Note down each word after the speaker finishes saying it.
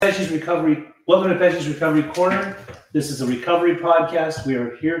Pesci's Recovery. Welcome to Pesci's Recovery Corner. This is a recovery podcast. We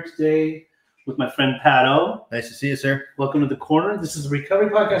are here today with my friend Pat O. Nice to see you, sir. Welcome to the corner. This is a recovery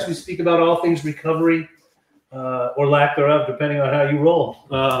podcast. We speak about all things recovery or lack thereof, depending on how you roll.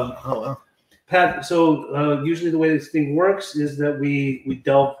 Wow. Pat, so usually the way this thing works is that we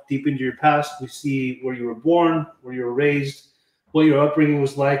delve deep into your past. We see where you were born, where you were raised, what your upbringing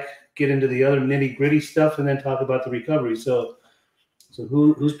was like, get into the other nitty-gritty stuff, and then talk about the recovery. So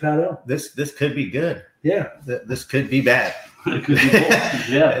who's Pat O? This could be good. Yeah. This could be bad. It could be cool.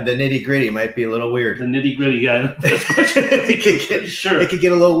 Yeah. The nitty-gritty might be a little weird. The nitty-gritty guy. Sure. It could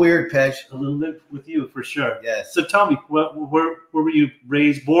get a little weird, Pej. A little bit with you, for sure. Yes. So tell me, where were you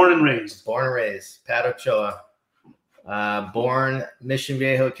born and raised? Born and raised. Pat Ochoa. Born Mission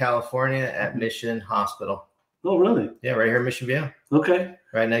Viejo, California at Mission Hospital. Oh, really? Yeah, right here in Mission Viejo. Okay.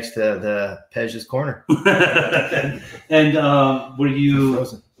 Right next to the Pej's Corner. And were you...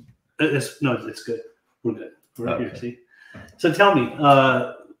 Frozen. No, it's good. We're good. We're Okay. here, see? So tell me,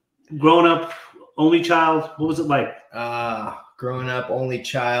 growing up, only child, what was it like? Growing up, only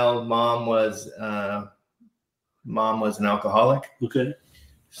child. Mom was an alcoholic. Okay.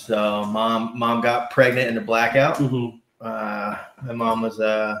 So mom got pregnant in a blackout. Mm-hmm.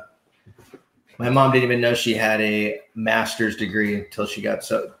 My mom didn't even know she had a master's degree until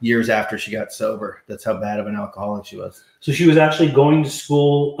years after she got sober. That's how bad of an alcoholic she was. So she was actually going to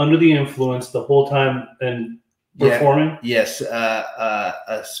school under the influence the whole time and performing? Yeah, yes.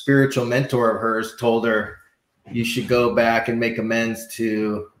 A spiritual mentor of hers told her, you should go back and make amends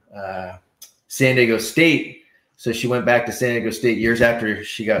to San Diego State. So she went back to San Diego State years after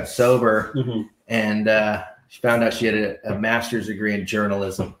she got sober. Mm-hmm. And she found out she had a master's degree in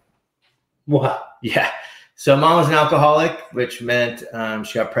journalism. Wow. Yeah. So mom was an alcoholic, which meant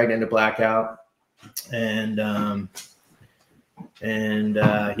she got pregnant in a blackout. And so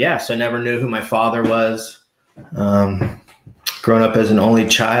I never knew who my father was. Growing up as an only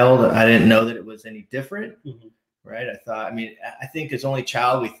child, I didn't know that it was any different. Mm-hmm. Right. I think as only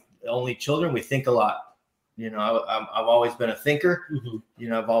children, we think a lot. You know, I've always been a thinker. Mm-hmm. You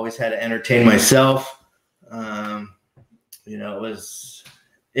know, I've always had to entertain myself. You know,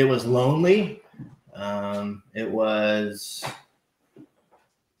 it was lonely. I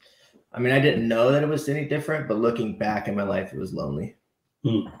didn't know that it was any different, but looking back in my life, it was lonely.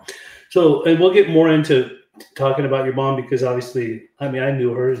 Mm. So, and we'll get more into talking about your mom because obviously, I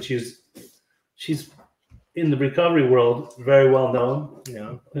knew her and she's in the recovery world, very well known.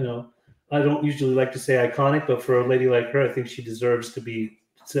 You know, I don't usually like to say iconic, but for a lady like her, I think she deserves to be.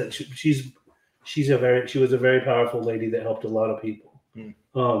 She was a very powerful lady that helped a lot of people.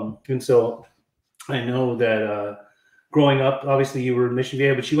 Mm. And so I know that growing up, obviously you were in Mission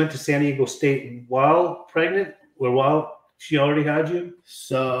Viejo, but she went to San Diego State while pregnant or while she already had you?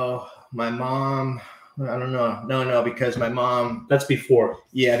 So my mom, I don't know. No, because my mom. That's before.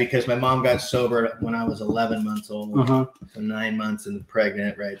 Yeah, because my mom got sober when I was 11 months old. Uh-huh. So 9 months and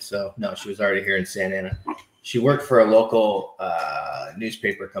pregnant, right? So no, she was already here in Santa Ana. She worked for a local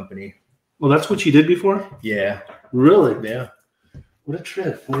newspaper company. Well, that's what she did before? Yeah. Really? Yeah. What a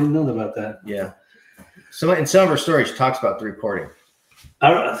trip. I didn't know about that. Yeah. So in some of her stories, she talks about the reporting.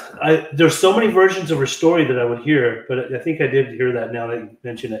 There's so many versions of her story that I would hear, but I think I did hear that now that you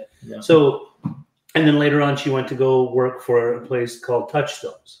mention it. Yeah. So, and then later on, she went to go work for a place called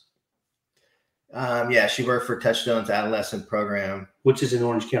Touchstones. Yeah, she worked for Touchstones Adolescent Program. Which is in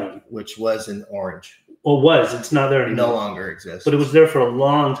Orange County. Which was in Orange. Well, was. It's not there anymore. No longer exists. But it was there for a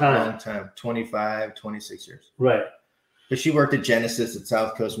long time. Long time. 25, 26 years. Right. But she worked at Genesis at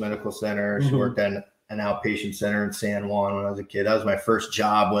South Coast Medical Center. She worked at an outpatient center in San Juan when I was a kid. That was my first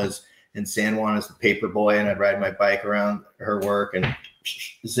job, was in San Juan as the paper boy, and I'd ride my bike around her work and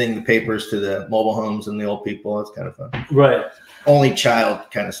zing the papers to the mobile homes and the old people. It's kind of fun. Right. Only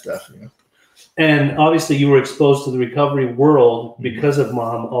child kind of stuff, you know. And obviously you were exposed to the recovery world because of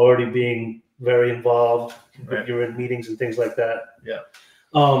mom already being very involved. Right. You were in meetings and things like that. Yeah.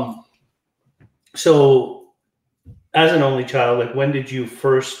 So as an only child, like when did you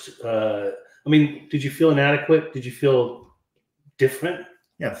first, did you feel inadequate? Did you feel different?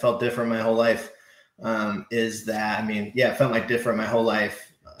 Yeah, I felt different my whole life. It felt like different my whole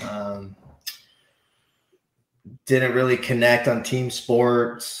life. Didn't really connect on team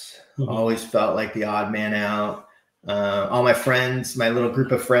sports. Always felt like the odd man out. All my friends, my little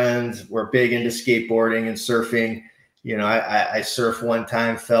group of friends, were big into skateboarding and surfing. You know, I surfed one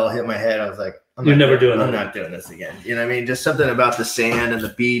time, fell, hit my head. I was like, I'm not doing this again. You know what I mean? Just something about the sand and the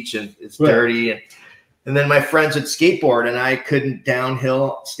beach, and it's dirty. And then my friends would skateboard, and I couldn't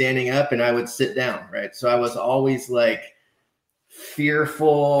downhill standing up, and I would sit down, right? So I was always like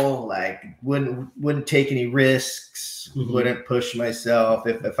fearful, like wouldn't take any risks, wouldn't push myself.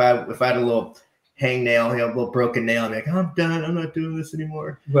 If I had a little hangnail, a little broken nail, I'm like, I'm done. I'm not doing this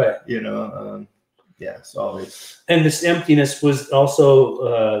anymore. Right. Yeah, it's always. And this emptiness was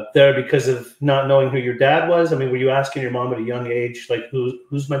also there because of not knowing who your dad was. I mean, were you asking your mom at a young age, like,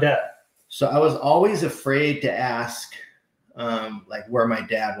 who's my dad? So I was always afraid to ask, like, where my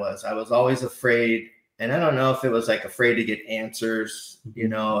dad was. I was always afraid, and I don't know if it was like afraid to get answers,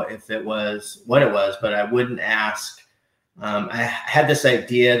 if it was what it was, but I wouldn't ask. I had this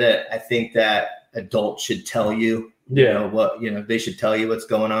idea that I think that adults should tell you, they should tell you what's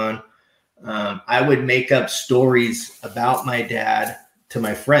going on. I would make up stories about my dad to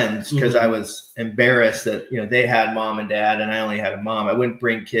my friends because I was embarrassed that, they had mom and dad and I only had a mom. I wouldn't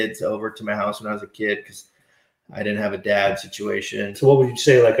bring kids over to my house when I was a kid because I didn't have a dad situation. So what would you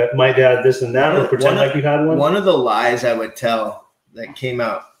say? Like, my dad, this and that, or pretend like you had one? One of the lies I would tell that came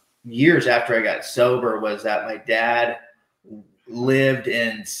out years after I got sober was that my dad lived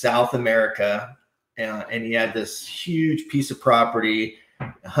in South America and he had this huge piece of property,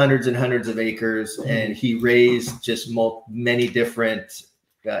 hundreds and hundreds of acres, and he raised just many different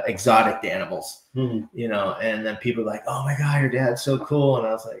exotic animals, and then people were like, oh my God, your dad's so cool. And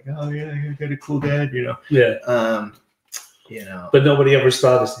I was like, oh yeah, you got a cool dad, But nobody ever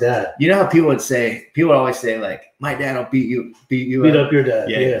saw this dad. You know how people always say like, my dad will beat up your dad.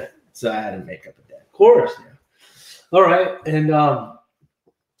 Yeah. So I had to make up a dad. Of course. Yeah. All right. And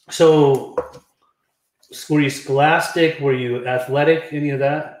so were you scholastic? Were you athletic? Any of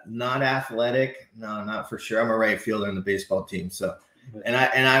that? Not athletic. No, not for sure. I'm a right fielder in the baseball team. So,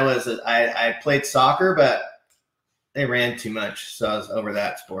 I played soccer, but they ran too much. So I was over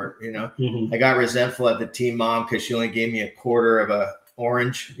that sport, I got resentful at the team mom because she only gave me a quarter of a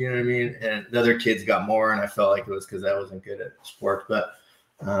orange, you know what I mean? And the other kids got more. And I felt like it was because I wasn't good at sports, but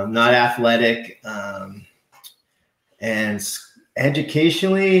not athletic. And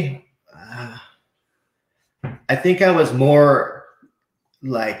educationally, I think I was more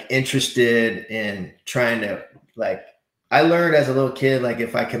like interested in trying to I learned as a little kid, like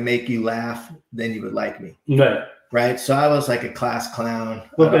if I can make you laugh, then you would like me. Right. So I was like a class clown.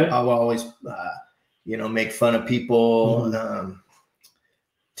 Okay. I would always, make fun of people.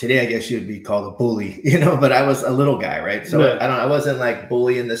 Today, I guess you would be called a bully, but I was a little guy. Right. So I wasn't like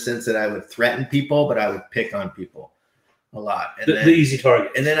bully in the sense that I would threaten people, but I would pick on people a lot. And the easy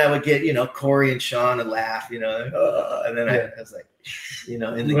target. And then I would get, Corey and Sean to laugh, and then I was like, in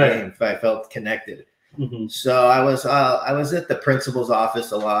the game, if I felt connected. So I was at the principal's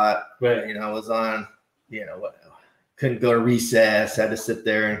office a lot. Right. I was on, couldn't go to recess, had to sit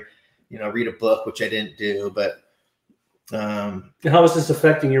there and, read a book, which I didn't do. But how was this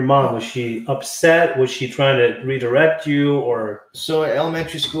affecting your mom? Was she upset? Was she trying to redirect you, or? So at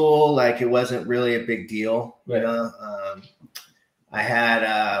elementary school, it wasn't really a big deal. Right. I had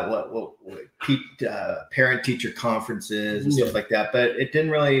parent-teacher conferences and stuff like that, but it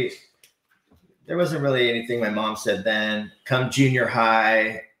didn't really. There wasn't really anything my mom said then. Come junior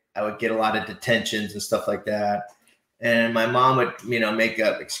high, I would get a lot of detentions and stuff like that. And my mom would, make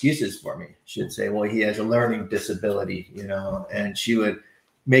up excuses for me. She'd say, well, he has a learning disability, and she would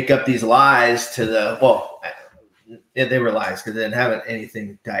make up these lies they were lies because they didn't have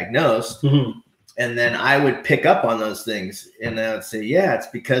anything diagnosed. And then I would pick up on those things and I would say, yeah, it's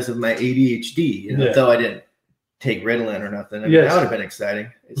because of my ADHD, though I didn't take Ritalin or nothing. That would have been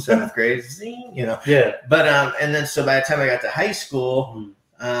exciting. It's 7th grade, Yeah. But, and then, so by the time I got to high school,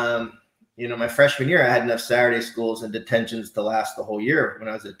 my freshman year, I had enough Saturday schools and detentions to last the whole year when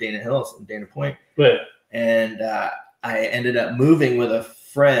I was at Dana Hills and Dana Point. Right. And I ended up moving with a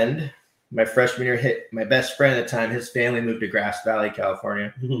friend. My freshman year, my best friend at the time, his family moved to Grass Valley,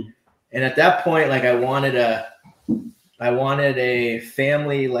 California. And at that point, I wanted a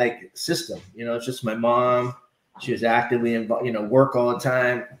family system. It's just my mom. She was actively involved, work all the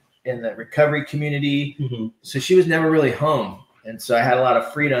time in the recovery community. So she was never really home. And so I had a lot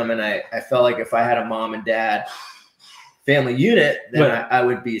of freedom, and I felt like if I had a mom and dad family unit, then I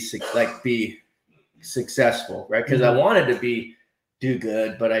would be successful, right? Because I wanted to do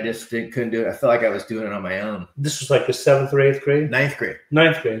good, but I just couldn't do it. I felt like I was doing it on my own. This was like the 7th or 8th grade? 9th grade.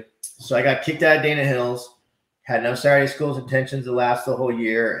 9th grade. So I got kicked out of Dana Hills, had no Saturday schools intentions to last the whole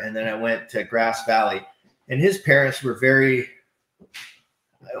year, and then I went to Grass Valley. And his parents were very,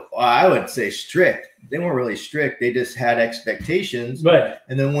 I would say, strict. They weren't really strict. They just had expectations. Right.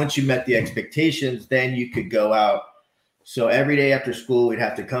 And then once you met the expectations, then you could go out. So every day after school, we'd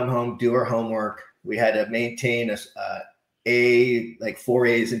have to come home, do our homework. We had to maintain like 4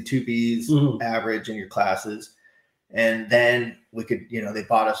 A's and 2 B's average in your classes. And then we could, they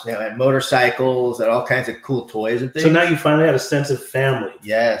bought us, they had motorcycles and all kinds of cool toys and things. So now you finally had a sense of family.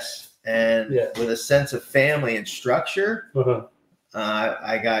 Yes. And with a sense of family and structure,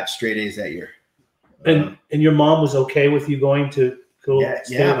 I got straight A's that year. And your mom was okay with you going to school?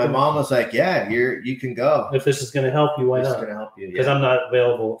 Yeah. My mom was like, "Yeah, you can go. If this is going to help you, why not? It's going to help you because I'm not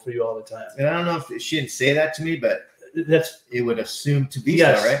available for you all the time." And I don't know if she didn't say that to me, but it would assume to be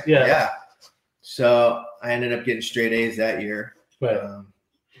so, right? Yeah. So I ended up getting straight A's that year. Right.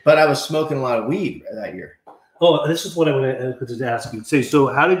 But I was smoking a lot of weed that year. Oh, this is what I wanted to ask you. So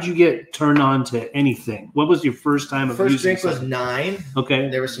how did you get turned on to anything? What was your first time of First using drink was 9. Okay.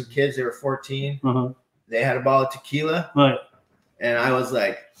 There were some kids, they were 14. They had a bottle of tequila. Right. And I was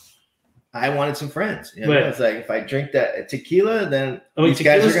like, I wanted some friends. Right. I was like, if I drink that tequila, then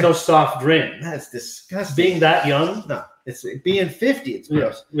tequila's no soft drink. That's disgusting. Being that young? No. It's being 50, it's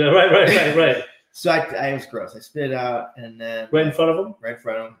gross. Yeah, right. So I was gross. I spit it out and then right in front of them? Right in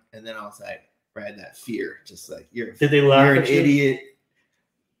front of them. And then I was like, I had that fear, just like Did they laugh? You're an idiot.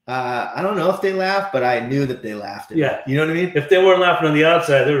 I don't know if they laughed, but I knew that they laughed at me. You know what I mean? If they weren't laughing on the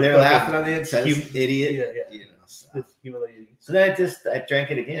outside, they were laughing on the inside. Idiot. Yeah. So then I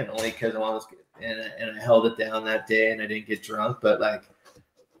drank it again, only because I was, and I held it down that day, and I didn't get drunk. But like,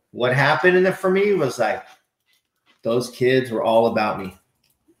 what happened for me was like, those kids were all about me.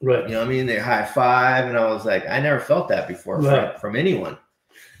 Right. You know what I mean? They high five, and I was like, I never felt that before from anyone.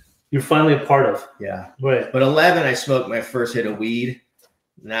 You're finally a part of. Yeah. Right. But 11, I smoked my first hit of weed.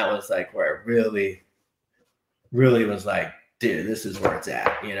 And that was like where I really, really was like, dude, this is where it's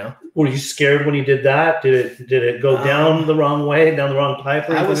at, Were you scared when you did that? Did it go down the wrong way, down the wrong pipe?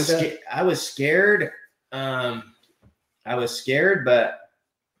 I was scared. I was scared, but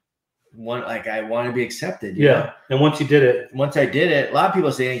I want to be accepted. You know? And once you did it. Once I did it, a lot of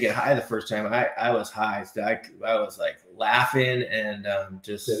people say I didn't get high the first time. I was high. So I was like laughing and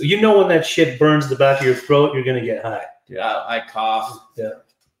just. When that shit burns the back of your throat, you're going to get high. Dude, I coughed. Yeah.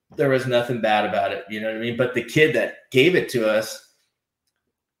 There was nothing bad about it. You know what I mean? But the kid that gave it to us,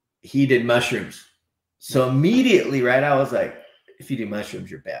 he did mushrooms. So immediately, right, I was like, if you do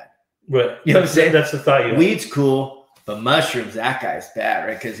mushrooms, you're bad. Right. You know what I'm saying? That's the thought you Weed's cool, but mushrooms, that guy's bad,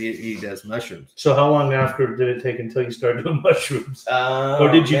 right? Because he does mushrooms. So how long after did it take until you started doing mushrooms?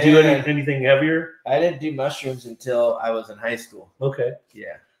 Or did you do anything heavier? I didn't do mushrooms until I was in high school. Okay.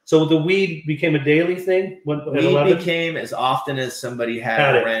 Yeah. So the weed became a daily thing? Weed became as often as somebody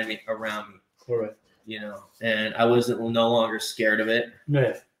had around me. All right. And I wasn't no longer scared of it.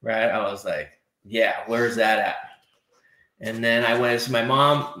 Right. Right. I was like, yeah, where's that at? And then I went to my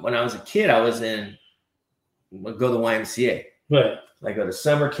mom when I was a kid. I was go to the YMCA. Right. I go to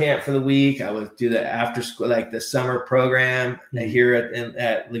summer camp for the week. I would do the after school, like the summer program here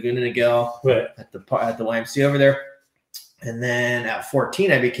at Laguna Niguel. Right. At the YMCA over there. And then at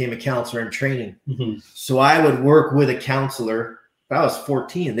 14, I became a counselor in training. So I would work with a counselor. But I was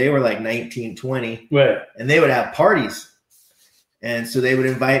 14. They were like 19, 20. Right. And they would have parties. And so they would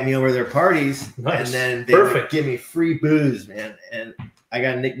invite me over to their parties. Nice. And then they would give me free booze, man. And I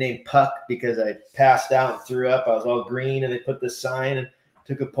got a nickname Puck because I passed out and threw up. I was all green. And they put this sign and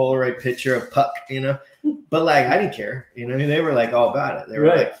took a Polaroid picture of Puck, But like, I didn't care. They were like all about it. They were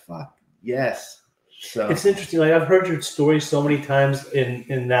like, fuck, yes. So it's interesting. Like I've heard your story so many times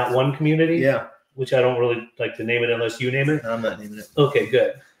in that one community. Yeah. Which I don't really like to name it unless you name it. I'm not naming it. Okay,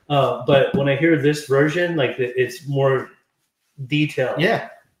 good. But when I hear this version, like it's more detailed. Yeah.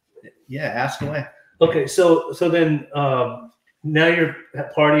 Yeah. Ask away. Okay. So then now you're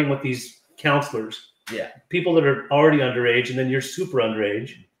partying with these counselors. Yeah. People that are already underage, and then you're super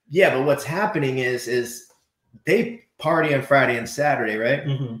underage. Yeah. But what's happening is they party on Friday and Saturday, right?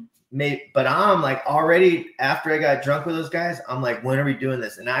 But I'm like already after I got drunk with those guys, I'm like, when are we doing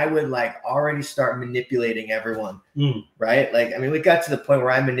this? And I would like already start manipulating everyone, right? Like, I mean, we got to the point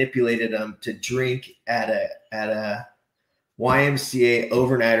where I manipulated them to drink at a YMCA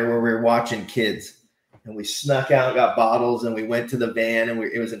overnighter where we were watching kids, and we snuck out, got bottles, and we went to the van, and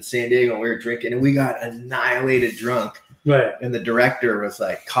it was in San Diego, and we were drinking, and we got annihilated drunk. Right. And the director was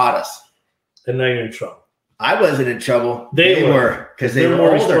like, caught us. And now you're in trouble. I wasn't in trouble. They were because they were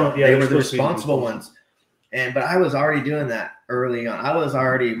older. They were the responsible ones. But I was already doing that early on. I was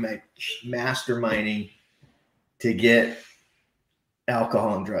already masterminding to get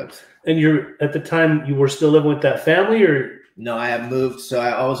alcohol and drugs. And at the time you were still living with that family, or no? I have moved. So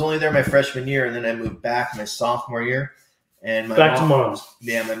I was only there my freshman year, and then I moved back my sophomore year. And back to mom's.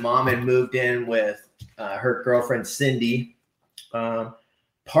 Yeah, my mom had moved in with her girlfriend Cindy.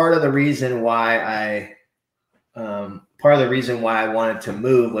 Part of the reason why I part of the reason why I wanted to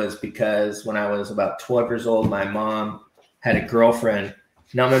move was because when I was about 12 years old, my mom had a girlfriend.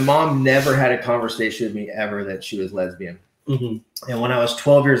 Now, my mom never had a conversation with me ever that she was lesbian. Mm-hmm. And when I was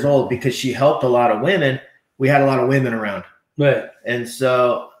 12 years old, because she helped a lot of women, we had a lot of women around. Right. And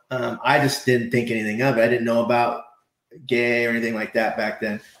so I just didn't think anything of it. I didn't know about gay or anything like that back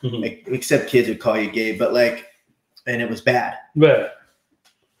then, except kids would call you gay, but like, and it was bad. Right.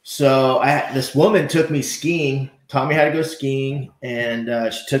 So this woman took me skiing, taught me how to go skiing,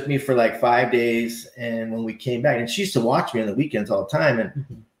 and she took me for like 5 days. And when we came back, and she used to watch me on the weekends all the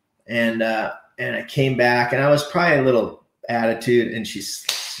time, and I came back, and I was probably a little attitude, and she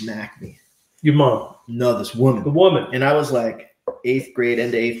smacked me. Your mom? No, this woman. The woman. And I was like 8th grade,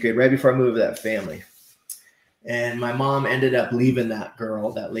 into 8th grade, right before I moved to that family. And my mom ended up leaving that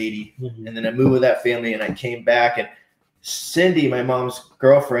girl, that lady, and then I moved with that family, and I came back, and Cindy, my mom's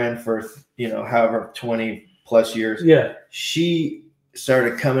girlfriend for, however, 20 plus years. Yeah. She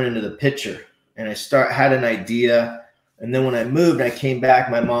started coming into the picture, and I had an idea. And then when I moved, I came back,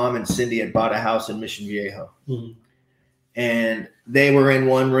 my mom and Cindy had bought a house in Mission Viejo, and they were in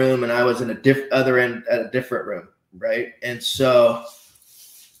one room and I was in other end at a different room. Right. And so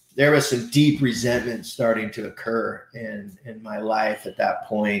there was some deep resentment starting to occur in my life at that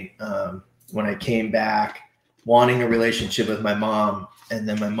point. When I came back, wanting a relationship with my mom, and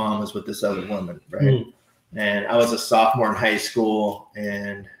then my mom was with this other woman, right? And I was a sophomore in high school,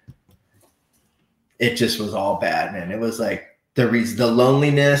 and it just was all bad, man. It was like the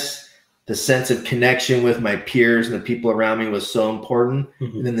loneliness, the sense of connection with my peers and the people around me was so important.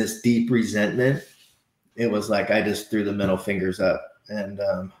 And then this deep resentment, it was like I just threw the middle fingers up. And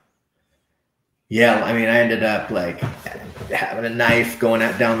I ended up like having a knife going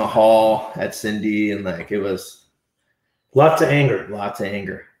down the hall at Cindy, and like it was lots of anger.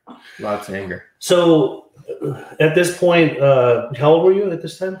 So at this point, how old were you at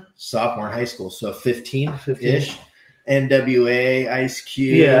this time? Sophomore in high school, so 15-ish. NWA, Ice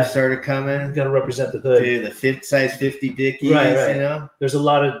Cube started coming. You got to represent the hood. Dude, the size 50 Dickies, right. There's a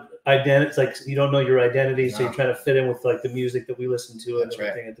lot of identity. It's like you don't know your identity, so you're trying to fit in with like the music that we listened to and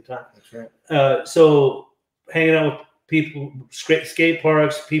everything at the time. That's right. So hanging out with people, skate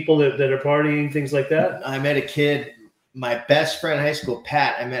parks, people that are partying, things like that. I met a kid, my best friend in high school,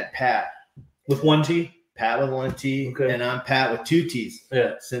 Pat. I met Pat. With one T? Pat with one T, and I'm Pat with 2 T's.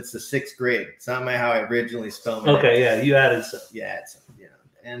 Yeah. Since the 6th grade. It's not how I originally spelled my name. Yeah, you added some. Yeah,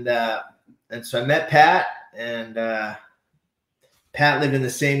 and so I met Pat, and Pat lived in the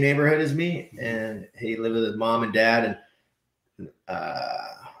same neighborhood as me, and he lived with his mom and dad,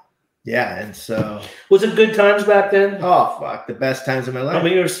 and so was it good times back then? Oh fuck, the best times of my life. I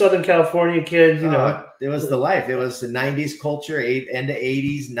mean, you're a Southern California kid, it was the life. It was the 90s culture, end of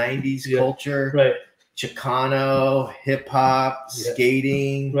 80s, 90s culture, right? Chicano, hip hop,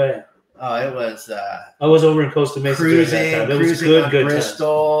 skating, right? It was. I was over in Costa Mesa cruising. It was good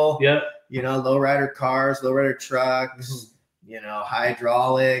Bristol. Yep. Lowrider cars, lowrider trucks.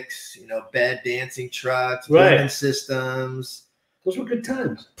 Hydraulics. Bed dancing trucks, plumbing systems. Those were good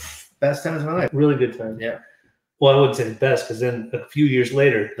times. Best times of my life. Really good times. Yeah. Well, I wouldn't say the best, because then a few years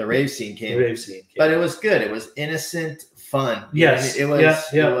later, the rave scene came. But it was good. It was innocent fun. Yes. It was.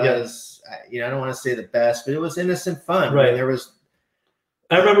 I don't want to say the best, but it was innocent fun. Right.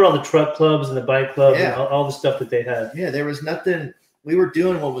 I remember all the truck clubs and the bike clubs and all the stuff that they had. Yeah, there was nothing. We were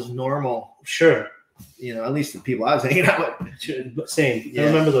doing what was normal. Sure. At least the people I was hanging out with. Same. Yeah. I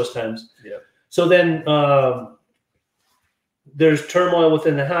remember those times. Yeah. So then there's turmoil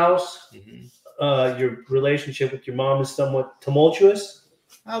within the house. Your relationship with your mom is somewhat tumultuous.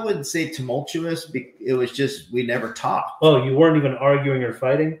 I wouldn't say tumultuous. It was just we never talked. Oh, you weren't even arguing or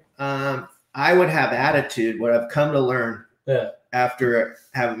fighting? I would have attitude. What I've come to learn after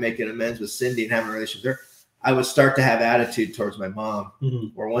making amends with Cindy and having a relationship with her, I would start to have attitude towards my mom.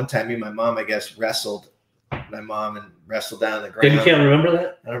 Or one time, me and my mom, I guess, wrestled my mom and wrestled down on the ground. And you can't remember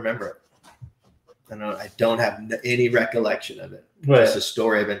that? I don't remember it. I don't have any recollection of it. Right. Just a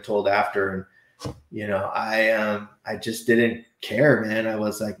story I've been told after. And, I just didn't care, man. I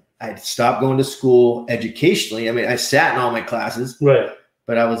was like, I stopped going to school educationally. I mean, I sat in all my classes. Right.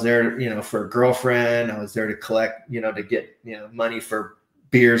 But I was there, for a girlfriend. I was there to collect, to get, money for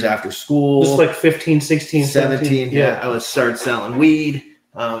beers after school. Just like 15, 16, 17. Yeah. I started selling weed.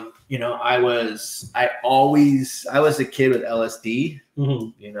 I was a kid with LSD.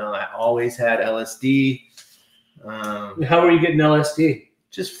 I always had LSD. How were you getting LSD?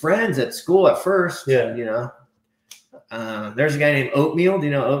 Just friends at school at first. Yeah. There's a guy named Oatmeal.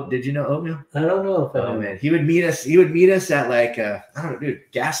 Did you know Oatmeal? I don't know. Man, he would meet us at like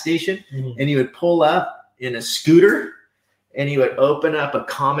gas station, and he would pull up in a scooter, and he would open up a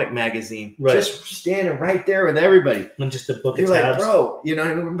comic magazine, Right. just standing right there with everybody. And just a book You're of like, tabs. bro, you know,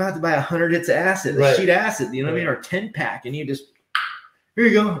 I'm about to buy 100 hits of acid, a Right. sheet of acid, you know what I mean, or 10 pack, and you just, here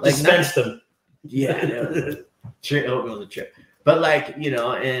you go, like Dispense them. yeah, oatmeal was a trip, but like, you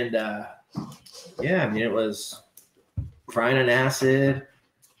know, and yeah, I mean, it was frying an acid,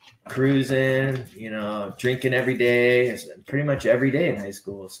 cruising, you know, drinking every day, pretty much every day in high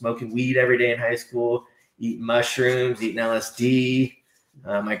school, smoking weed every day in high school, eating mushrooms, eating LSD.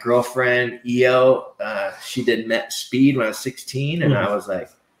 My girlfriend, EO, she did speed when I was 16, and I was like,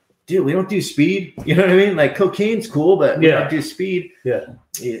 dude, we don't do speed. You know what I mean? Like, cocaine's cool, but we don't do speed. Yeah.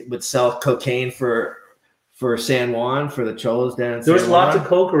 It would sell cocaine for San Juan, for the cholos down in There was San lots Juan. of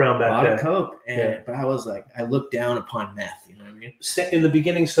coke around back A lot then. of coke. But I was like, I looked down upon meth. You know what I mean? In the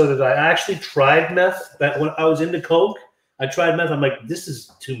beginning, so did I. I actually tried meth. That when I was into coke, I tried meth. I'm like, this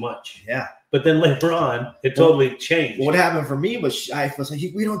is too much. Yeah. But then later on, it totally changed. What happened for me was I was like,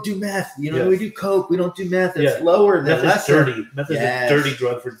 we don't do meth. You know, Yeah. we do coke. We don't do meth. It's Yeah. lower than Meth is lesser. dirty. Meth is Yes. a dirty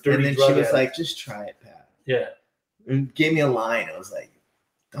drug for dirty And then drug she was addicts. like, just try it, Pat. Yeah. And gave me a line. I was like,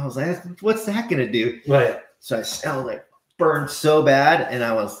 what's that gonna do? Right. So I was like burned so bad,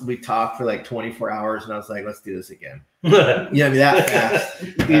 and we talked for like 24 hours, and I was like, let's do this again. The You know, I mean, that fast.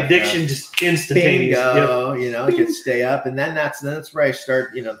 addiction just instantaneous. Yep. Bingo, you know, I could stay up, and then that's where I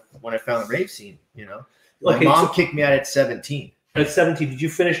start. You know, when I found the rave scene. You know, my Okay, mom so- kicked me out at 17. At 17, did you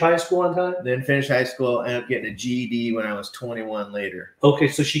finish high school on time? Then finished high school, ended up getting a GED when I was 21 later. Okay,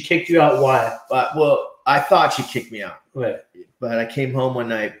 so she kicked you out. Why? But well, I thought she kicked me out, Right. but I came home one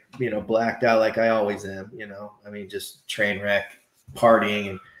night, you know, blacked out like I always am. You know, I mean, just train wreck,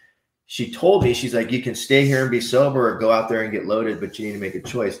 partying, and she told me, she's like, you can stay here and be sober, or go out there and get loaded, but you need to make a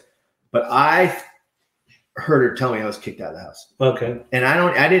choice. But I heard her tell me I was kicked out of the house, Okay. and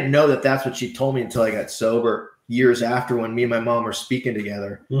I didn't know that that's what she told me until I got sober years after, when me and my mom were speaking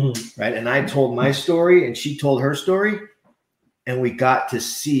together. Mhm. Right. And I told my story and she told her story, and we got to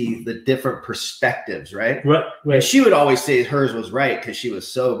see the different perspectives. Right. Right. And Right. she would always say hers was right because she was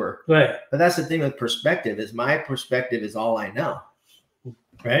sober. Right. But that's the thing with perspective, is my perspective is all I know.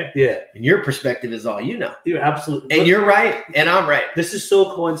 Right. Yeah. And your perspective is all you know. You're absolutely. And you're right. And I'm right. This is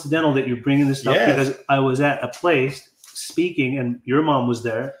so coincidental that you're bringing this up, Yes. because I was at a place speaking, and your mom was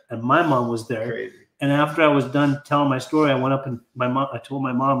there, and my mom was there. Crazy. And after I was done telling my story, I went up and I told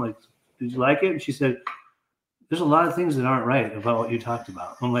my mom, like, did you like it? And she said, there's a lot of things that aren't right about what you talked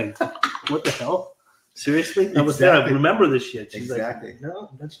about. I'm like, what the hell? Seriously? I was there. I Exactly. remember this shit. She's Exactly. like,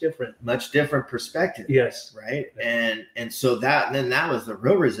 no, that's different. Much different perspective. Yes. Right. And so then that was the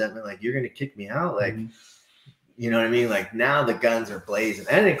real resentment. Like, you're going to kick me out. Like, Mhm. you know what I mean? Like, now the guns are blazing.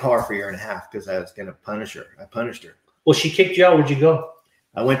 I didn't call her for a year and a half because I was going to punish her. I punished her. Well, she kicked you out. Where'd you go?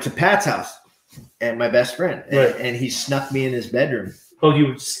 I went to Pat's house and my best friend, Right. and he snuck me in his bedroom. Oh, you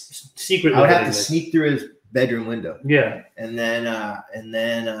were secretly. I would have to living there. sneak through his bedroom window. Yeah. And then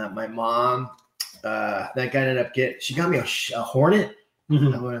my mom, that guy ended up she got me a Hornet.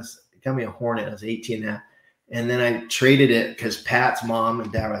 Mhm. Got me a Hornet. I was 18 now. And then I traded it because Pat's mom and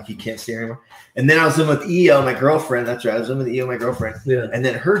dad were like, you can't stay here anymore. And then I was living with EO, my girlfriend. That's right. I was living with EO, my girlfriend. Yeah. And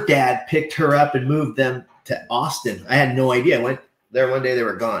then her dad picked her up and moved them to Austin. I had no idea. I went there one day, they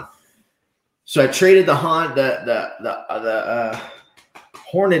were gone. So I traded the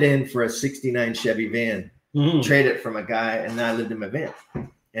Hornet in for a 69 Chevy van. Mhm. Traded it from a guy, and then I lived in my van.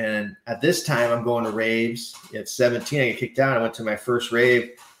 And at this time, I'm going to raves. At 17, I get kicked out. I went to my first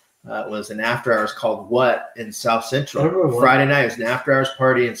rave. It was an after hours called What in South Central. I remember What. Friday night, it was an after hours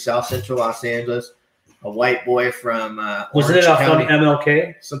party in South Central Los Angeles. A white boy from Wasn't Orange it off on County,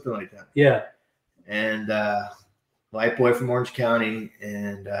 MLK? something like that. Yeah. And white boy from Orange County,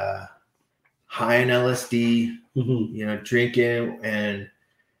 and high in LSD, Mhm. you know, drinking, and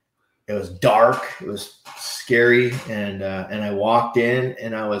it was dark. It was scary, and I walked in,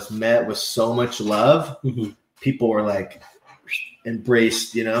 and I was met with so much love. Mhm. People were like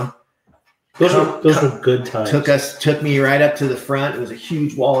embraced, you know. Those were good times. Took me right up to the front. It was a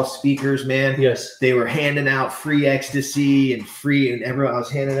huge wall of speakers, man. Yes. They were handing out free ecstasy and everyone. I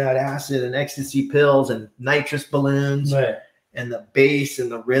was handing out acid and ecstasy pills and nitrous balloons, Right. and the bass and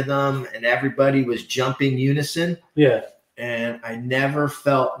the rhythm, and everybody was jumping unison. Yeah. And I never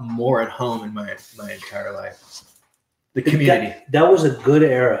felt more at home in my entire life. The community. That was a good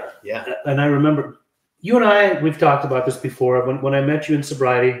era. Yeah. And I remember you and I, we've talked about this before. When I met you in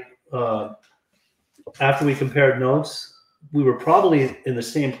sobriety, after we compared notes, we were probably in the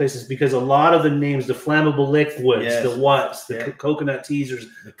same places, because a lot of the names, the flammable liquids, Yes. the what's, the Yeah. coconut teasers,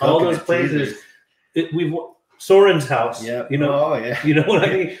 The all coconut those places. teasers. Soren's house. Yeah. You know, Oh, yeah. you know what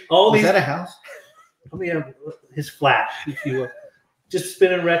I mean? All Was these. that a house? his flat, if you will. Just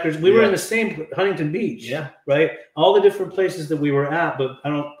spinning records. We were in the same Huntington Beach. Yeah. Right. All the different places that we were at, but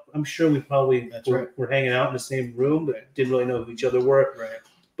I'm sure we probably were hanging out in the same room, but didn't really know who each other were. Right.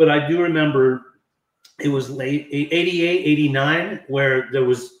 But I do remember it was late 88, 89, where there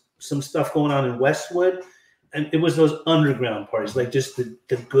was some stuff going on in Westwood. And it was those underground parties, like just the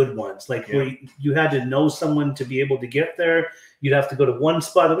good ones, like where you had to know someone to be able to get there. You'd have to go to one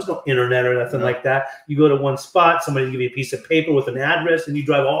spot. There was no internet or nothing like that. You go to one spot, somebody give you a piece of paper with an address, and you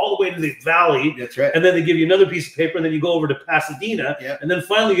drive all the way to the valley. That's right. And then they give you another piece of paper, and then you go over to Pasadena. Yeah. And then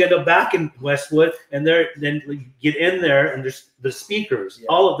finally you end up back in Westwood, and then you get in there, and there's the speakers. Yeah.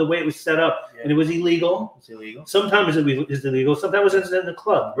 All of the way it was set up, and it was illegal. It's illegal. Sometimes it was illegal. Sometimes it was in the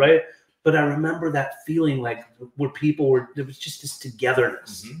club, right? But I remember that feeling like where people were, there was just this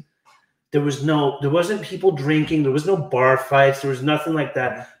togetherness. Mm-hmm. There wasn't people drinking. There was no bar fights. There was nothing like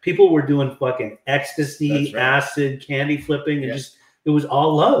that. People were doing fucking ecstasy, acid, candy flipping, and it was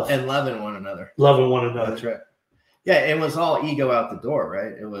all love. And loving one another. Loving one another. That's right. Yeah, it was all ego out the door,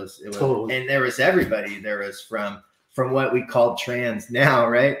 right? It was totally. And there was everybody. There was from what we called trans now,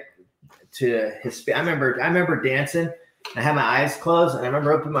 right? To Hispanic. I remember dancing. I had my eyes closed, and I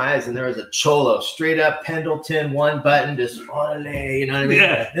remember opening my eyes, and there was a cholo, straight up Pendleton, one button, just orale, you know what I mean?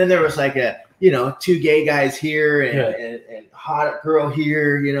 Yeah. And then there was like two gay guys here and hot girl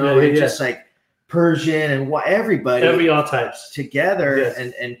here, and just like Persian and everybody, all types together,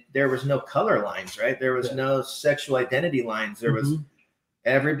 and there was no color lines, right? There was no sexual identity lines. There was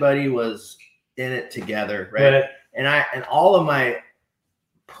everybody was in it together, right? And all of my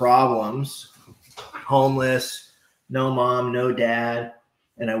problems, homeless. No mom, no dad,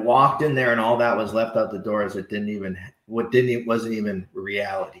 and I walked in there, and all that was left out the door as wasn't even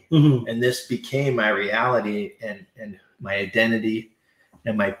reality. Mm-hmm. And this became my reality and my identity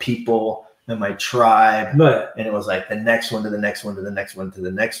and my people and my tribe. Right. And it was like the next one to the next one to the next one to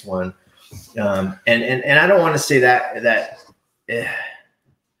the next one. And I don't want to say that it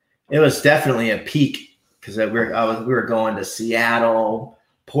was definitely a peak because we were going to Seattle,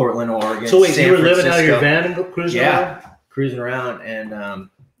 Portland, Oregon. So wait, San you were Francisco. living out of your van and cruising around? Cruising around, and and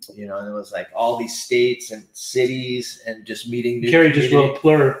it was like all these states and cities, and just meeting new Carrie just wrote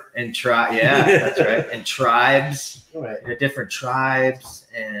plur and that's right, and tribes, right, and different tribes,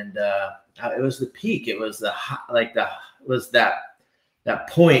 and it was the peak. It was that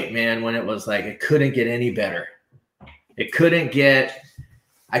point, man, when it was like it couldn't get any better. I couldn't get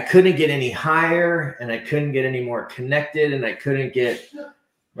any higher, and I couldn't get any more connected, and I couldn't get.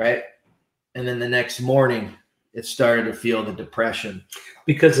 Right. And then the next morning, it started to feel the depression.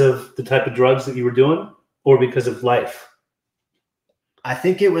 Because of the type of drugs that you were doing or because of life? I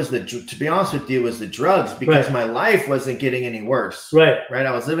think it was to be honest with you, it was the drugs because my life wasn't getting any worse. Right. Right.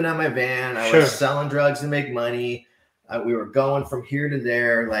 I was living out my van. I was selling drugs to make money. We were going from here to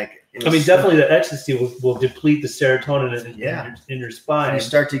there. Like, definitely the ecstasy will deplete the serotonin in your spine. And you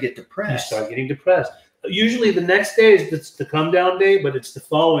start to get depressed. You start getting depressed. Usually the next day is the come down day, but it's the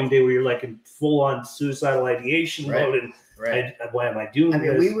following day where you're like in full on suicidal ideation mode. And why am I doing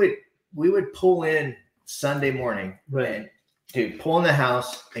this? We would pull in Sunday morning, and pull in the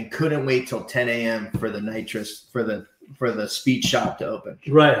house and couldn't wait till 10 a.m. for the nitrous for the speed shop to open.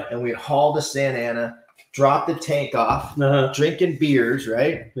 Right. And we'd haul to Santa Ana, drop the tank off, drinking beers,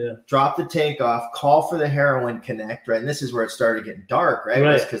 right? Yeah. Drop the tank off, call for the heroin connect, right? And this is where it started getting dark,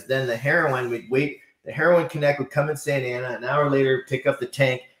 right? Because then the heroin, we'd wait. The heroin connect would come in Santa Ana. An hour later, pick up the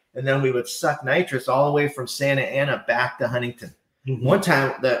tank, and then we would suck nitrous all the way from Santa Ana back to Huntington. Mm-hmm. One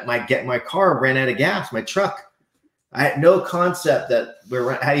time, my car ran out of gas. My truck. I had no concept that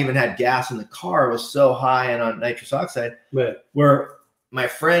I even had gas in the car. It was so high on nitrous oxide. Right. Where my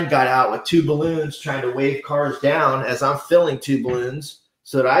friend got out with 2 balloons trying to wave cars down as I'm filling 2 balloons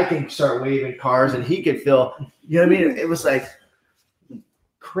so that I can start waving cars and he could fill. You know what I mean? It was like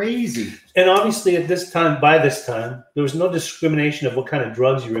crazy. And obviously by this time, there was no discrimination of what kind of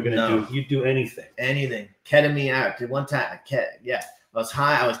drugs you were going to do. You'd do anything. Ketamine. I did one time. I was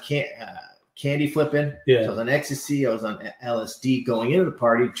high. I was candy flipping. Yeah. So I was on ecstasy. I was on LSD going into the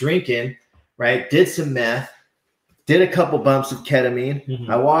party, drinking, right? Did some meth, did a couple bumps of ketamine.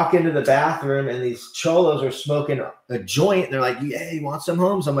 Mm-hmm. I walk into the bathroom and these cholos are smoking a joint. And they're like, "Yeah, you want some,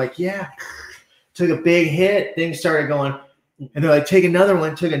 Holmes?" I'm like, "Yeah." Took a big hit. Things started going. And they're like, took another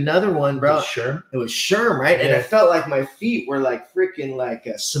one, bro. It was Sherm, right? Yeah. And I felt like my feet were like freaking like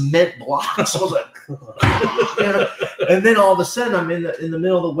cement blocks. I was like, and then all of a sudden I'm in the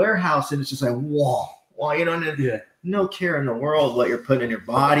middle of the warehouse and it's just like, whoa, and no care in the world what you're putting in your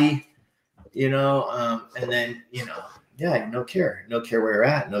body, and then, Yeah, no care where you're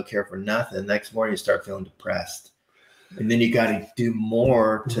at, no care for nothing. Next morning you start feeling depressed, and then you got to do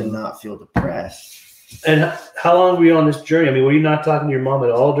more to not feel depressed. And how long were you on this journey? I mean, were you not talking to your mom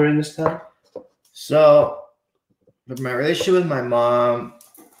at all during this time? So, my relationship with my mom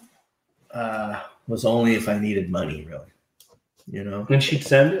was only if I needed money, really. You know, And she'd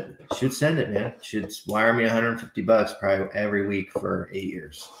send it? she'd send it, man. She'd wire me $150 probably every week for 8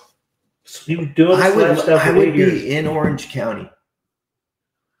 years. So you were doing this lifestyle for I would 8 years. be in Orange County,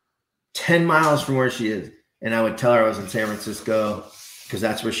 10 miles from where she is, and I would tell her I was in San Francisco because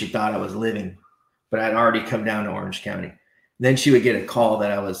that's where she thought I was living, but I'd already come down to Orange County. Then she would get a call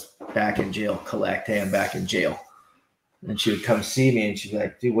that I was back in jail, collect, hey, I'm back in jail. And she would come see me and she'd be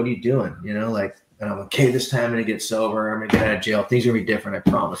like, dude, what are you doing? You know, like, and I'm like, okay, this time I'm going to get sober. I'm going to get out of jail. Things are going to be different. I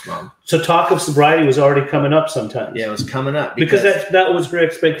promise, Mom. So talk of sobriety was already coming up sometimes. Yeah, it was coming up. Because that was her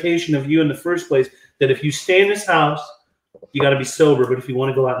expectation of you in the first place, that if you stay in this house, you got to be sober. But if you want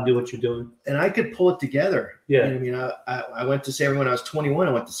to go out and do what you're doing. And I could pull it together. Yeah. You know, I went to San, when I was 21,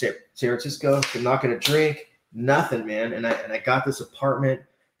 I went to San Francisco. I'm not going to drink, nothing, man. And I got this apartment.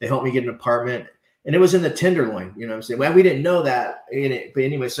 They helped me get an apartment. And it was in the Tenderloin, you know what I'm saying? Well, we didn't know that in it. But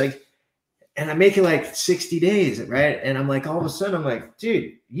anyway, so and I'm making like 60 days, right? And I'm like, all of a sudden, I'm like,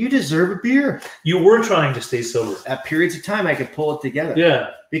 dude, you deserve a beer. You were trying to stay sober. At periods of time, I could pull it together. Yeah.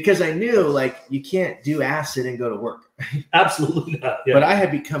 Because I knew, like, you can't do acid and go to work. Absolutely not. Yeah. But I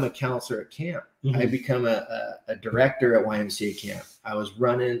had become a counselor at camp. Mhm. I had become a director at YMCA camp. I was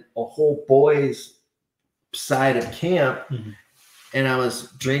running a whole boys side of camp. Mhm. And I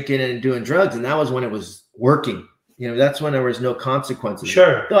was drinking and doing drugs. And that was when it was working. You know, that's when there was no consequences.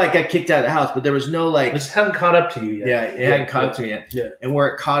 Sure. Though I got kicked out of the house, but there was no like. I just haven't caught up to you yet. Yeah, it hadn't caught up to me yet. Yeah. And where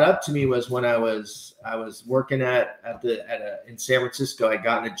it caught up to me was when I was working in San Francisco. I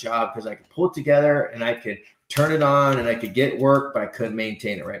got in a job because I could pull it together and I could turn it on and I could get work, but I couldn't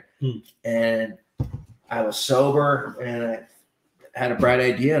maintain it, right? And I was sober and I had a bright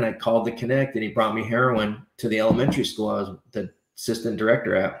idea and I called the Connect and he brought me heroin to the elementary school I was the assistant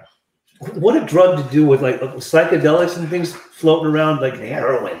director at. What a drug to do with like psychedelics and things floating around like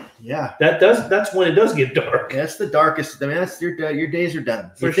heroin. Yeah. That's when it does get dark. That's the darkest. I mean, that's your days are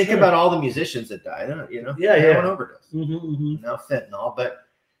done. For think sure. about all the musicians that die, you know? Yeah, heroin overdose. Mm-hmm. Now fentanyl, but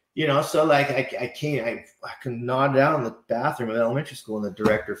you know, so like I can nod out in the bathroom of elementary school and the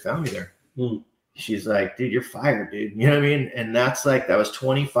director found me there. She's like, dude, you're fired, dude. You know what I mean? And that's like, that was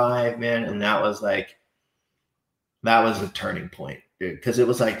 25, man. And that was the turning point, dude. Because it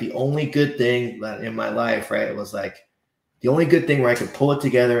was like the only good thing that in my life, right? It was like the only good thing where I could pull it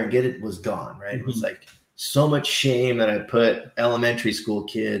together and get it was gone, right? It was like so much shame that I put elementary school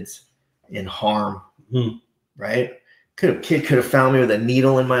kids in harm, right? Kid could have found me with a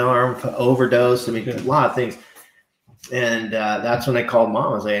needle in my arm, overdose. I mean, a lot of things. And that's when I called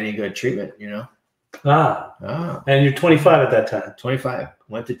Mom. I was like, I need to go to treatment, you know? And you're 25 at that time. 25.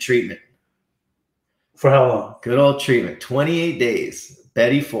 Went to treatment. For how long? Good old treatment. 28 days.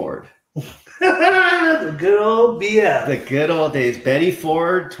 Betty Ford. The good old BF. The good old days. Betty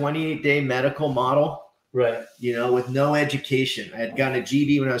Ford, 28-day medical model. Right. You know, with no education. I had gotten a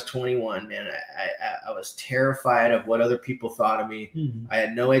GED when I was 21, man. I was terrified of what other people thought of me. I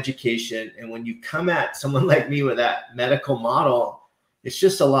had no education. And when you come at someone like me with that medical model, it's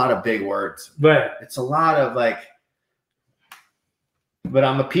just a lot of big words. Right. It's a lot of like, but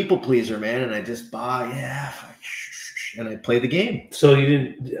I'm a people pleaser, man. And I just and I play the game. So you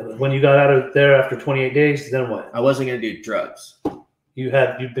didn't, when you got out of there after 28 days, then what? I wasn't going to do drugs. You've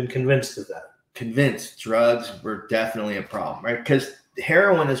been convinced of that. Convinced drugs were definitely a problem, right? Because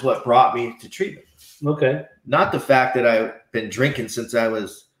heroin is what brought me to treatment. Okay. Not the fact that I've been drinking since I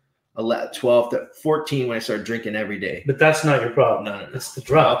was 12 to 14 when I started drinking every day. But that's not your problem. No. It's the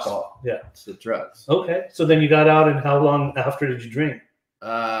drugs. Alcohol. Yeah. It's the drugs. Okay. So then you got out, and how long after did you drink?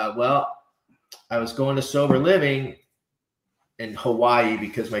 Well, I was going to sober living in Hawaii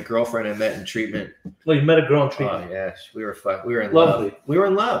because my girlfriend I met in treatment. Well, you met a girl in treatment. Oh, yes. We were in Lovely. love. We were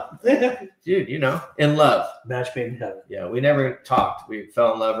in love. Dude, you know, in love. Match made in heaven. Yeah, we never talked. We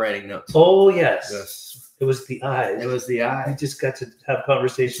fell in love writing notes. Oh, yes. Yes. It was the eyes. It was the eye. I just got to have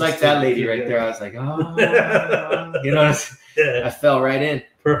conversations. It's like that lady right there. I was like, oh, you know, I fell right in.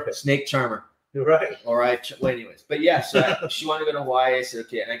 Perfect. Snake charmer. You're right. All right. Well, anyways, but yeah, so she wanted to go to Hawaii. I said,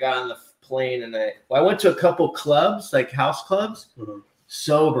 okay. And I got on the plane and I went to a couple clubs, like house clubs,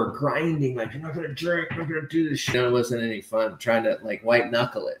 sober, grinding, like, I'm not going to drink. I'm not going to do this shit. It wasn't any fun trying to like white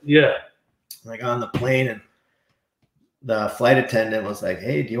knuckle it. Yeah. And I got on the plane and the flight attendant was like,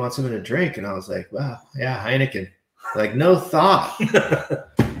 hey, do you want something to drink? And I was like, wow, yeah, Heineken. Like, no thought.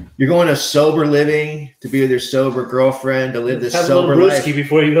 You're going to sober living to be with your sober girlfriend, to live this Have sober a little life. brewski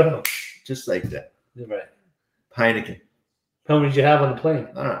before you go. Just like that. Right. Heineken. How many did you have on the plane?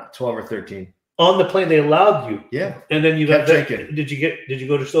 I don't know, 12 or 13. On the plane, they allowed you. Yeah. And then you Kept got drinking. Did you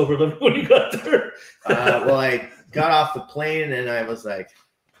go to sober living when you got there? Well, I got off the plane and I was like,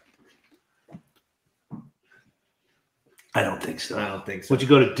 I don't think so. I don't think so. Would you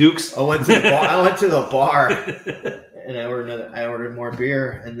go to Duke's? I went to the bar and I ordered more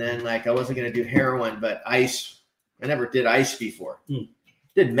beer, and then like I wasn't gonna do heroin, but ice. I never did ice before.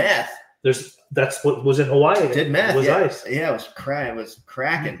 Did meth. That's what was in Hawaii. Did meth. Was yeah. ice. Yeah, it was crack. It was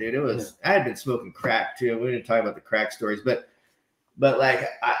cracking, dude. It was. I had been smoking crack too. We didn't talk about the crack stories, but like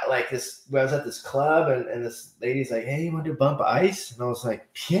I was at this club and this lady's like, "Hey, you want to do a bump of ice?" And I was like,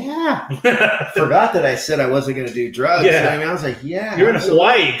 "Yeah." Forgot that I said I wasn't going to do drugs. Yeah. You know what I mean, I was like, "Yeah." You're in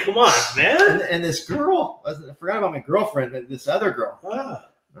Hawaii. Come on, man. And this girl, I forgot about my girlfriend, but this other girl. Ah.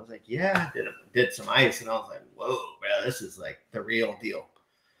 I was like, "Yeah," I did some ice, and I was like, "Whoa, bro, this is like the real deal.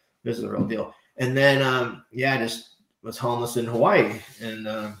 This is the real deal." And then, I just was homeless in Hawaii, and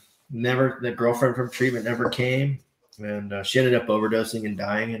the girlfriend from treatment never came. And she ended up overdosing and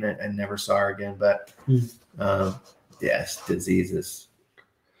dying, and I never saw her again. But yes, disease is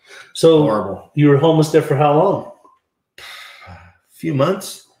so horrible. You were homeless there for how long? A few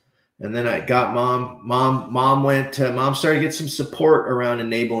months, and then I got mom. Mom started to get some support around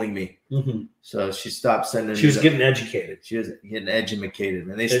enabling me. Mm-hmm. So she stopped sending. She was getting educated. She was getting educated,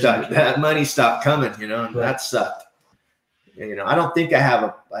 and that money stopped coming. And right. That sucked. I don't think I have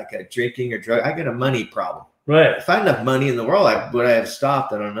a drinking or drug. I got a money problem. Right. If I had enough money in the world, would I have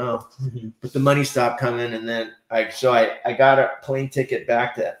stopped? I don't know. Mm-hmm. But the money stopped coming, and then I got a plane ticket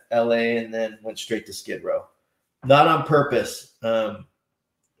back to LA, and then went straight to Skid Row. Not on purpose. Not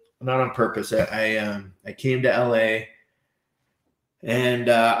on purpose. I came to LA, and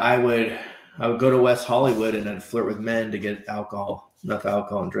I would go to West Hollywood, and I'd flirt with men to get enough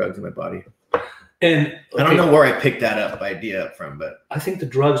alcohol and drugs in my body. And I don't know where I picked that idea up from, but I think the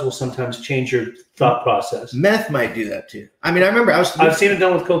drugs will sometimes change your thought process. Meth might do that too. I mean, I remember I've seen it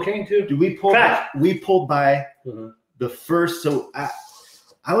done with cocaine too. We pulled by the first. So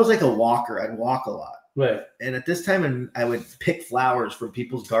I was like a walker. I'd walk a lot. Right. And at this time, I would pick flowers from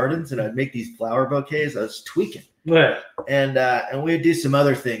people's gardens, and I'd make these flower bouquets. I was tweaking. Right. And we would do some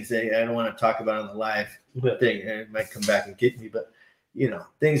other things that I don't want to talk about on the live thing. And it might come back and get me, but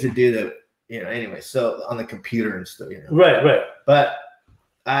things to do that. Anyway, so on the computer and stuff, Right. But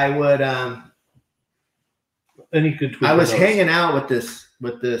I would, I was hanging out with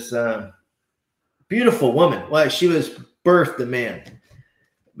this beautiful woman. Well, she was birthed a man,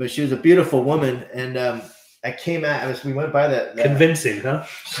 but she was a beautiful woman. And I came out, we went by that. Convincing, huh?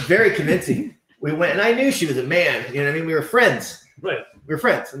 She's very convincing. We went, and I knew she was a man. You know what I mean? We were friends. Right. We were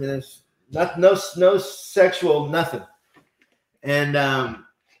friends. I mean, there's no sexual, nothing. And,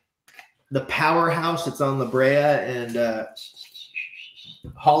 the Powerhouse that's on La Brea and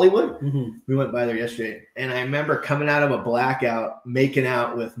Hollywood. Mm-hmm. We went by there yesterday, and I remember coming out of a blackout, making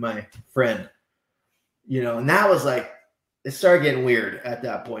out with my friend. And that was like, it started getting weird at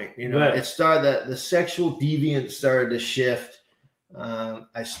that point. Right. It started the sexual deviance started to shift.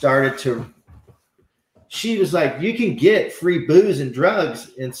 She was like, "You can get free booze and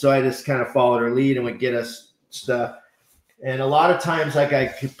drugs," and so I just kind of followed her lead and would get us stuff. And a lot of times, like, I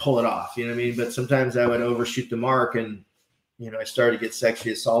could pull it off, you know what I mean? But sometimes I would overshoot the mark, and, I started to get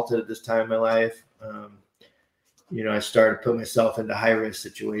sexually assaulted at this time in my life. I started to put myself into high-risk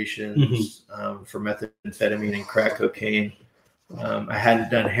situations for methamphetamine and crack cocaine. I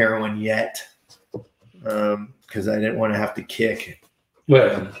hadn't done heroin yet because I didn't want to have to kick.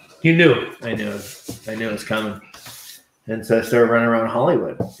 Well, you knew it. I knew it was coming. And so I started running around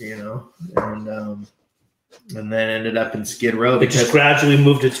Hollywood, and then ended up in Skid Row. It just gradually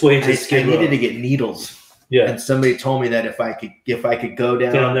moved its way to Skid Row. I needed to get needles. Yeah. And somebody told me that if I could go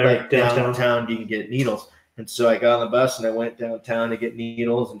down there, downtown, you can get needles. And so I got on the bus and I went downtown to get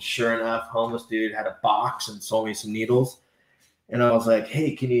needles. And sure enough, homeless dude had a box and sold me some needles. And I was like,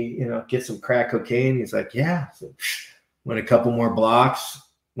 "Hey, can you, get some crack cocaine?" He's like, "Yeah." So went a couple more blocks,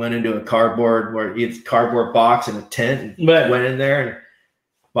 went into a cardboard box in a tent, and went in there and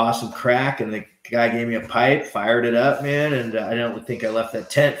bought some crack. And the guy gave me a pipe, fired it up, man. And I don't think I left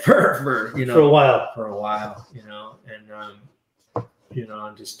that tent for a while,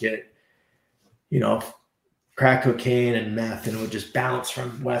 and just get, crack cocaine and meth, and it would just bounce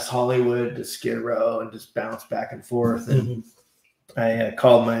from West Hollywood to Skid Row and just bounce back and forth. And I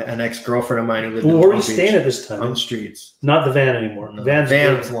called an ex-girlfriend of mine who lived in where were you staying at this time? On the streets. Not the van anymore. No, the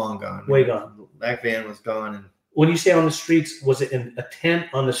van was long gone. Way gone. That van was gone. And when you say on the streets, was it in a tent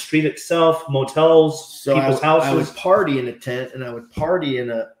on the street itself, motels, So people's houses? I would party in a tent, and I would party in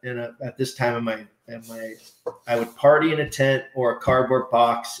a at this time of my I would party in a tent or a cardboard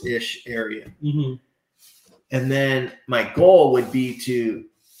box ish area. Mm-hmm. And then my goal would be to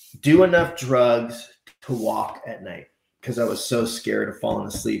do enough drugs to walk at night because I was so scared of falling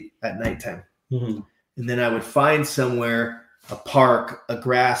asleep at nighttime. Mm-hmm. And then I would find somewhere, a park, a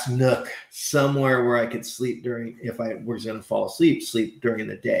grass nook, somewhere where I could sleep during, if I was going to fall asleep, sleep during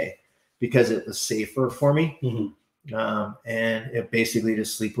the day because it was safer for me. Mm-hmm. And it basically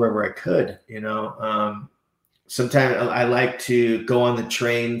just sleep wherever I could, sometimes I like to go on the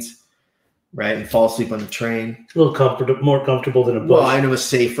trains, right, and fall asleep on the train. A little more comfortable than a bus. Well, and it was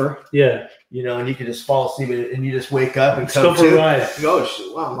safer, yeah. And you could just fall asleep and you just wake up and Let's go for a ride. Go,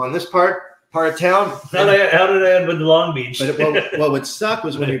 wow, I'm on this part of town. How did I end with Long Beach? But what would suck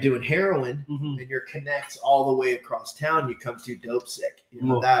was when you're doing heroin mm-hmm. and your connects all the way across town, you come to dope sick.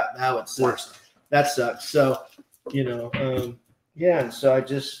 That would suck. Worst. That sucks. So, and so I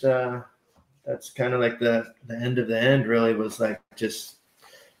just that's kind of like the end of the end. Really was like just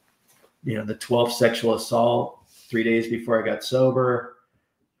the 12th sexual assault 3 days before I got sober.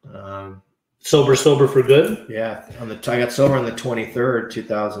 Sober for good. Yeah, I got sober on the 23rd,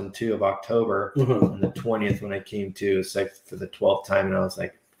 2002 of October. Mm-hmm. On the 20th, when I came to, it's like for the 12th time, and I was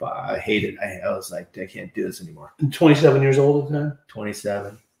like, I hated. I was like, I can't do this anymore. 27 years old at the time.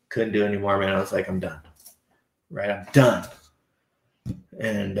 27, couldn't do it anymore, man. I was like, I'm done. Right, I'm done.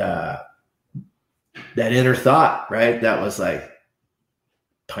 And that inner thought, right, that was like,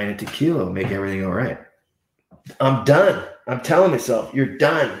 pint of tequila will make everything all right. I'm done. I'm telling myself, you're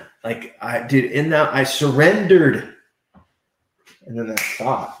done. Like I did in that, I surrendered. And then that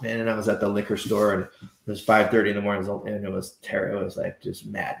thought, man, and I was at the liquor store and it was 5:30 in the morning and it was terrible. It was like just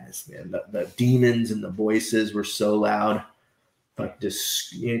madness, man. The demons and the voices were so loud. Like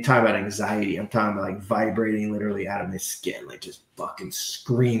just, talking about anxiety. I'm talking about like vibrating literally out of my skin, like just fucking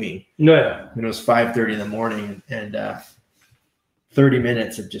screaming. Yeah. And it was 5:30 in the morning and 30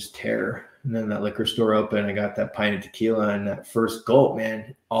 minutes of just terror. And then that liquor store opened. I got that pint of tequila and that first gulp,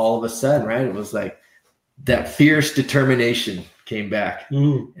 man, all of a sudden, right? It was like that fierce determination came back.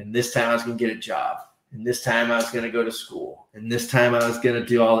 Mm. And this time I was going to get a job. And this time I was going to go to school. And this time I was going to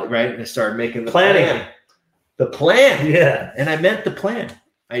do all it, right? And I started making the planning. The plan. Yeah. And I meant the plan.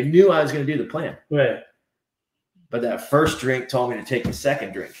 I knew I was going to do the plan. Right. But that first drink told me to take the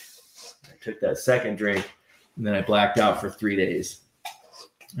second drink. I took that second drink and then I blacked out for 3 days.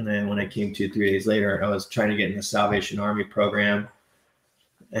 And then when I came to 3 days later, I was trying to get in the Salvation Army program,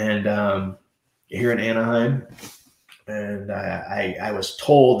 and here in Anaheim, and I was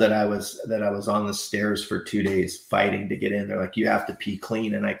told that I was on the stairs for 2 days fighting to get in. They're like, you have to pee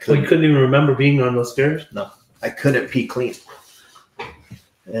clean, and I couldn't. Well, you couldn't even remember being on those stairs? No, I couldn't pee clean,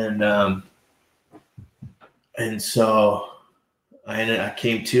 and so. I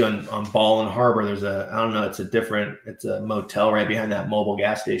came to on Ballin Harbor. There's it's a motel right behind that mobile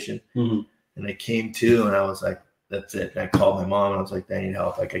gas station. Mm-hmm. And I came to, and I was like, that's it. And I called my mom, and I was like, I need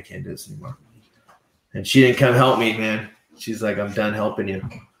help. Like, I can't do this anymore. And she didn't come help me, man. She's like, I'm done helping you.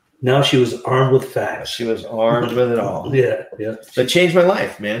 Now she was armed with facts. She was armed with it all. Yeah. But changed my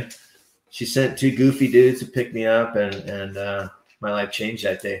life, man. She sent 2 goofy dudes to pick me up, and my life changed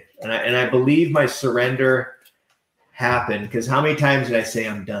that day. And I believe my surrender happened, because how many times did I say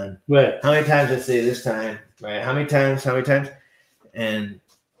I'm done? Right. How many times did I say this time? Right. How many times? And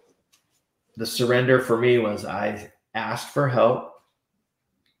the surrender for me was I asked for help,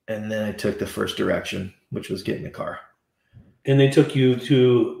 and then I took the first direction, which was get in the car. And they took you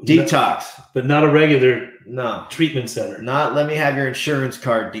to detox, but not a regular treatment center. Not let me have your insurance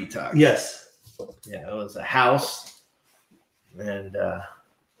card detox. Yes. Yeah, it was a house, and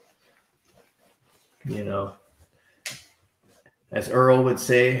as Earl would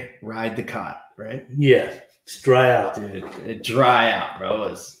say, ride the cot, right? Yeah. It's dry out. Dude, it dry out, bro.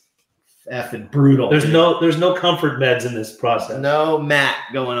 It was effing brutal. There's no comfort meds in this process. No mat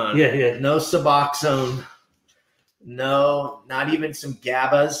going on. Yeah. No Suboxone. No, not even some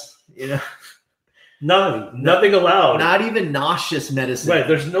GABAs, Nothing allowed. Not even nauseous medicine. Right.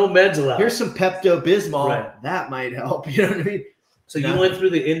 There's no meds allowed. Here's some Pepto-Bismol. Right. That might help. You know what I mean? So you went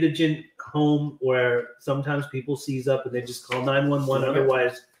through the indigent home where sometimes people seize up and they just call 911.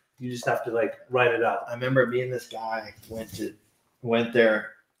 Otherwise, you just have to write it out. I remember me and this guy went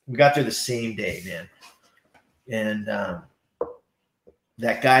there. We got there the same day, man. And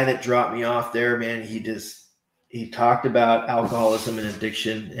that guy that dropped me off there, man, he talked about alcoholism and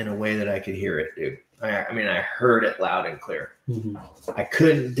addiction in a way that I could hear it, dude. I mean, I heard it loud and clear. Mm-hmm. I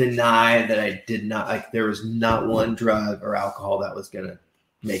couldn't deny that I did not, like, there was not one drug or alcohol that was going to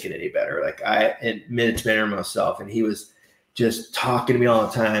make it any better. Like, I admitted to my innermost self, and he was just talking to me all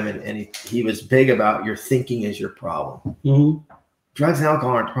the time. And he was big about your thinking is your problem. Mm-hmm. Drugs and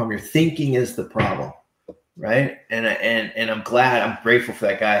alcohol aren't the problem. Your thinking is the problem. Right. And I'm glad, I'm grateful for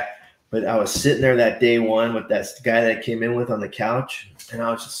that guy. But I was sitting there that day one with that guy that I came in with on the couch. And I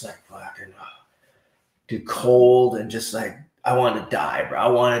was just like, fucking, dude, cold. And just like, I wanted to die, bro. I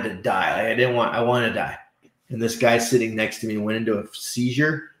wanted to die. I wanted to die. And this guy sitting next to me went into a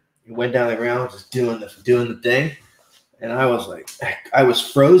seizure. He went down the ground, just doing the thing. And I was like, I was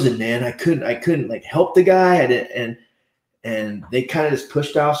frozen, man. I couldn't like help the guy. And they kind of just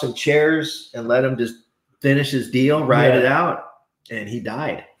pushed off some chairs and let him just finish his deal, ride it out. And he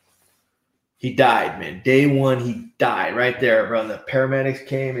died. He died, man. Day one, he died right there, bro. And the paramedics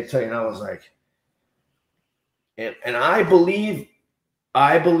came and I was like, and I believe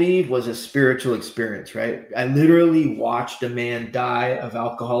was a spiritual experience, right? I literally watched a man die of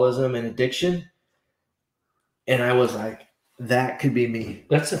alcoholism and addiction. And I was like, that could be me.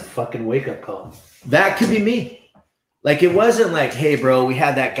 That's a fucking wake-up call. That could be me. Like, it wasn't like, hey, bro, we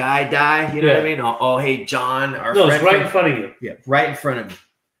had that guy die. You know what I mean? Oh, hey, John. No, it's right in front of you. Yeah, right in front of me.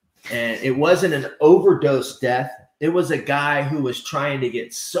 And it wasn't an overdose death. It was a guy who was trying to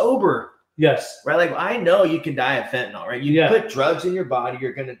get sober. Yes. Right? Like, I know you can die of fentanyl, right? You put drugs in your body,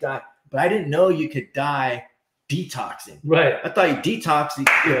 you're going to die. But I didn't know you could die detoxing. Right. I thought you detox,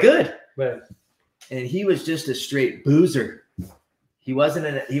 you're good. Right. And he was just a straight boozer. He was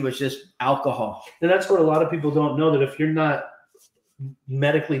just alcohol. And that's what a lot of people don't know, that if you're not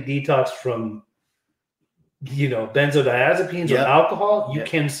medically detoxed from, benzodiazepines or alcohol, you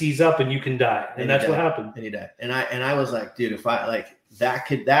can seize up and you can die. And that's what happened. And he died. And I was like, dude, if I like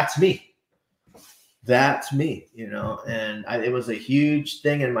that's me. That's me, and it was a huge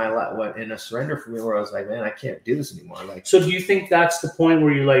thing in my life, in a surrender for me, where I was like, man, I can't do this anymore. Like, so do you think that's the point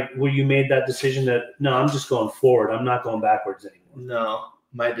where you made that decision that, no, I'm just going forward. I'm not going backwards anymore? No,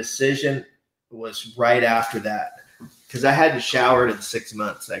 my decision was right after that, because I hadn't showered in 6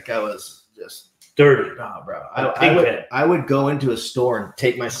 months. Like, I was just dirty. Oh, bro. I would go into a store and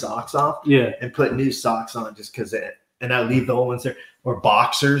take my socks off and put new socks on just because and I leave the old ones there, or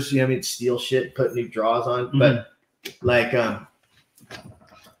boxers, steal shit, put new drawers on. Mm-hmm. But like,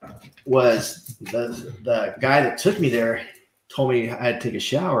 was the guy that took me there told me I had to take a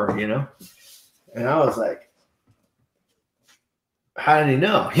shower, and I was like, how did he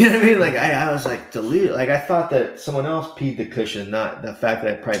know? You know what I mean? Like, I was like, delete. Like, I thought that someone else peed the cushion, not the fact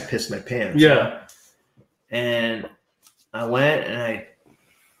that I probably pissed my pants. Yeah. And I went and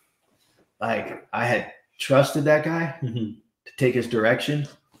I had trusted that guy to take his direction.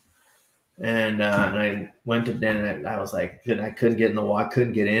 And I went to den, and I was like, I couldn't get in the water,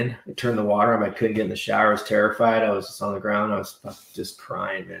 couldn't get in. I turned the water on, I couldn't get in the shower. I was terrified. I was just on the ground. I was just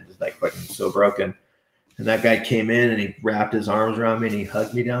crying, man, just like fucking so broken. And that guy came in and he wrapped his arms around me and he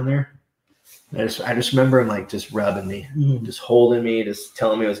hugged me down there. And I just remember him like just rubbing me, just holding me, just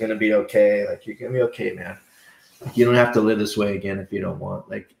telling me it was going to be okay. Like, you're going to be okay, man. Like, you don't have to live this way again if you don't want.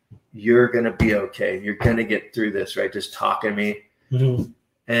 Like, you're going to be okay. You're going to get through this, right? Just talking to me. Mm-hmm.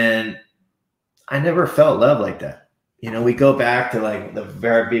 And I never felt love like that. We go back to like the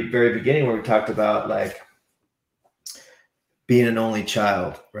very, very beginning where we talked about like being an only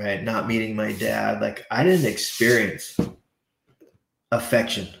child, right? Not meeting my dad. Like, I didn't experience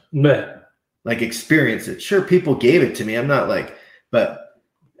affection. Like, experience it. Sure, people gave it to me. I'm not like, but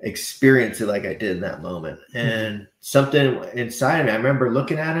experience it like I did in that moment. And something inside of me, I remember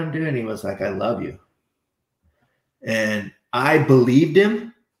looking at him, dude, and he was like, I love you. And I believed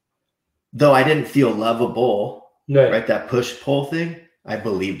him, though I didn't feel lovable, right? That push-pull thing, I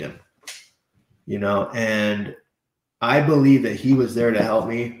believed him, and I believe that he was there to help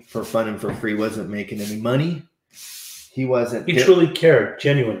me for fun and for free. Wasn't making any money. He wasn't. He truly cared,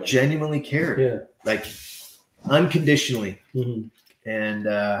 genuinely. Genuinely cared. Yeah. Like, unconditionally. Mm-hmm. And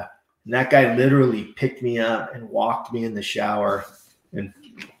that guy literally picked me up and walked me in the shower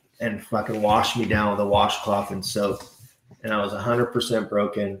and fucking washed me down with a washcloth and soap. And I was 100%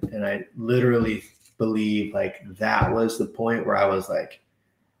 broken. And I literally believe like that was the point where I was like,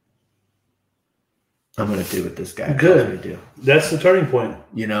 I'm going to do what this guy Good. Wants me to do. That's the turning point.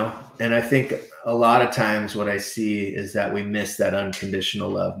 And I think a lot of times what I see is that we miss that unconditional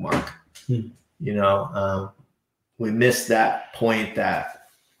love mark. We miss that point that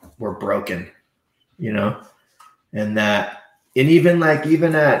we're broken, and even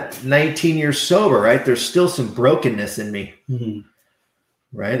at 19 years sober, right, there's still some brokenness in me. Mm-hmm.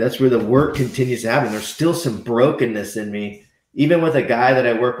 right? That's where the work continues to happen. There's still some brokenness in me, even with a guy that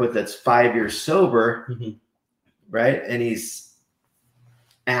I work with that's 5 years sober, right? And he's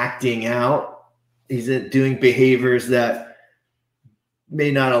acting out. He's doing behaviors that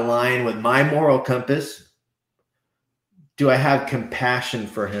may not align with my moral compass. Do I have compassion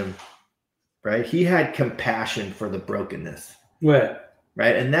for him? Right? He had compassion for the brokenness. Right.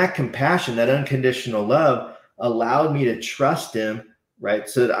 Right. And that compassion, that unconditional love allowed me to trust him, right?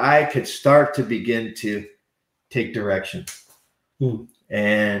 So that I could start to begin to take direction.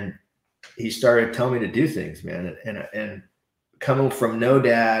 And he started telling me to do things, man. And coming from no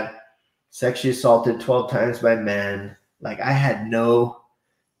dad, sexually assaulted 12 times by men, like I had no,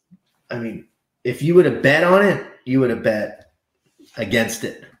 I mean, if you would have bet on it, you would have bet against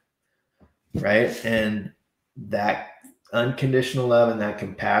it. Right. And that unconditional love and that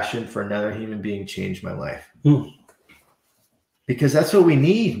compassion for another human being changed my life. Because that's what we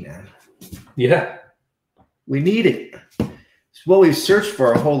need, man. Yeah. We need it. It's what we've searched for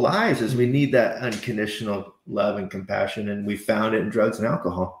our whole lives is we need that unconditional love and compassion. And we found it in drugs and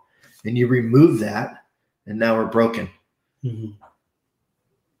alcohol. And you remove that and now we're broken. You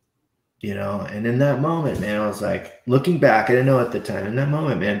know, and in that moment, man, I was like, looking back, I didn't know at the time. In that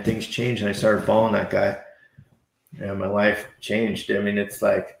moment, man, things changed and I started following that guy. And my life changed. I mean, it's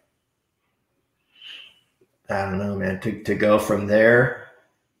like, I don't know, man, to go from there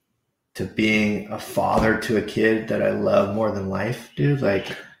to being a father to a kid that I love more than life, dude.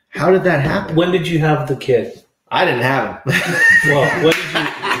 Like, how did that happen? When did you have the kid? I didn't have him. Well, when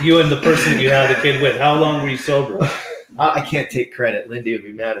did you and the person you had the kid with, how long were you sober? I can't take credit. Lindy would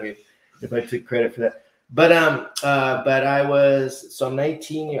be mad at me if I took credit for that. But I was, so I'm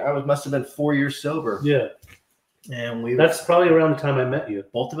 19. I must have been 4 years sober. Yeah. And that's probably around the time I met you.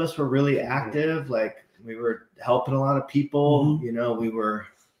 Both of us were really active. Like we were helping a lot of people. You know, we were,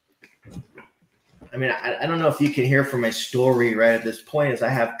 I mean, I don't know if you can hear from my story right at this point is I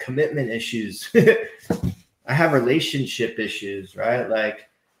have commitment issues. I have relationship issues, right? Like,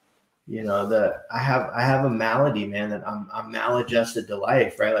 you know, I have a malady, man, that I'm maladjusted to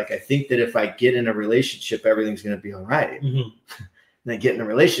life, right? Like I think that if I get in a relationship, everything's going to be all right. And I get in a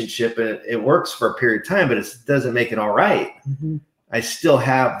relationship and it works for a period of time, but it doesn't make it all right. I still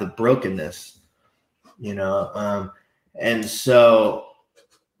have the brokenness, you know? And so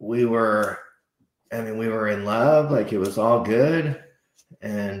we were in love, like it was all good.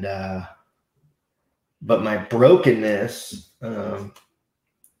 And, but my brokenness,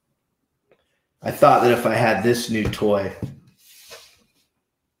 I thought that if I had this new toy,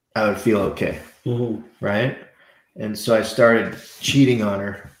 I would feel okay. Right. And so I started cheating on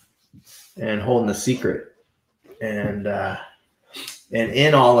her and holding a secret. And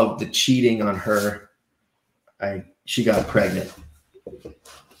in all of the cheating on her, she got pregnant.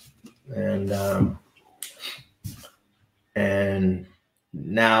 And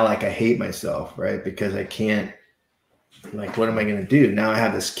now like I hate myself, right? Because I can't, like, what am I going to do? Now I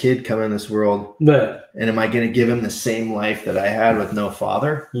have this kid come in this world. And am I going to give him the same life that I had with no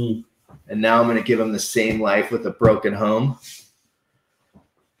father? And now I'm going to give him the same life with a broken home.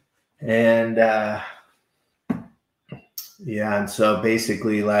 And yeah. And so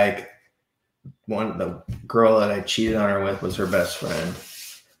basically like the girl that I cheated on her with was her best friend.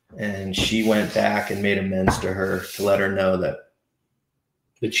 And she went back and made amends to her to let her know that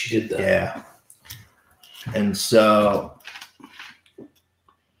she did that. Yeah. And so,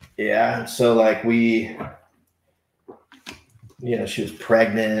 yeah. So like she was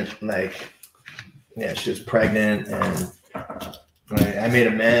pregnant, she was pregnant and I made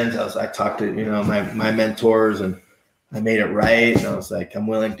amends. I talked to, my mentors and I made it right. And I was like, I'm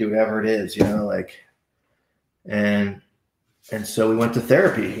willing to do whatever it is, and so we went to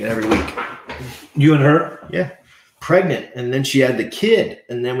therapy every week. You and her? Yeah. Pregnant. And then she had the kid.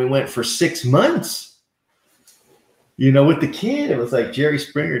 And then we went for 6 months, with the kid. It was like Jerry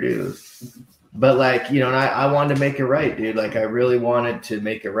Springer, dude. But like, and I wanted to make it right, dude. Like I really wanted to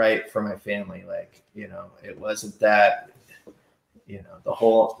make it right for my family. Like, it wasn't that, the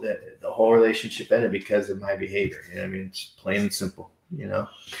whole relationship ended because of my behavior. I mean, it's plain and simple, Now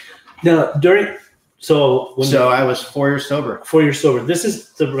So I was 4 years sober. 4 years sober. This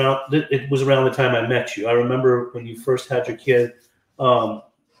is it was around the time I met you. I remember when you first had your kid.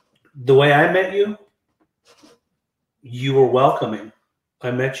 The way I met you, you were welcoming. I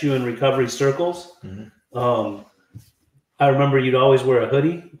met you in recovery circles. I remember you'd always wear a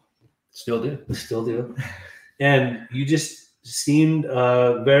hoodie. Still do. And you just seemed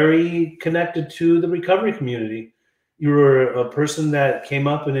very connected to the recovery community. You were a person that came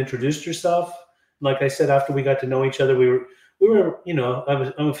up and introduced yourself. Like I said, after we got to know each other, we we were, you know,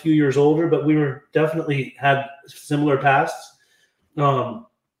 I'm a few years older, but we were definitely had similar pasts.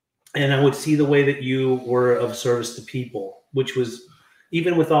 And I would see the way that you were of service to people, which was,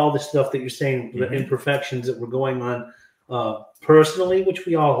 even with all the stuff that you're saying, the imperfections that were going on personally, which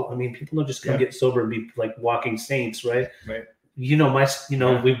we all, I mean, people don't just come get sober and be like walking saints, right? Right. You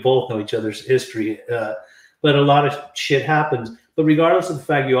know, we both know each other's history, but a lot of shit happens. But regardless of the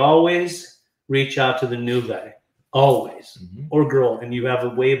fact, you always reach out to the new guy, always, or girl, and you have a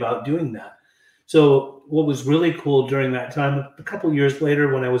way about doing that. So what was really cool during that time, a couple of years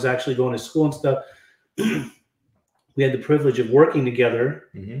later, when I was actually going to school and stuff, we had the privilege of working together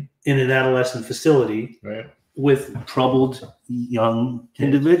in an adolescent facility with troubled young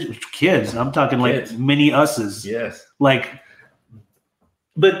individuals, kids. I'm talking like mini us's. Yes.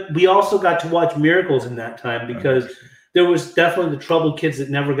 But we also got to watch miracles in that time, because there was definitely the troubled kids that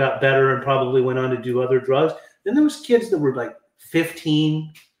never got better and probably went on to do other drugs. Then there was kids that were like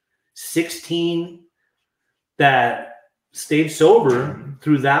 15, 16 that stayed sober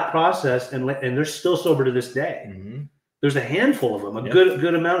through that process, and they're still sober to this day. There's a handful of them, a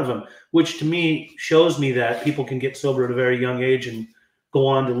good amount of them, which to me shows me that people can get sober at a very young age and go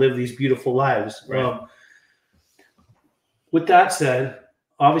on to live these beautiful lives. Right. With that said,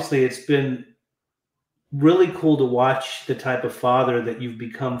 obviously it's been really cool to watch the type of father that you've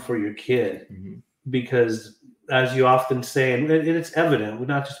become for your kid, because as you often say, and it's evident, we're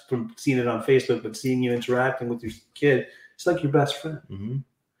not just from seeing it on Facebook, but seeing you interacting with your kid, it's like your best friend.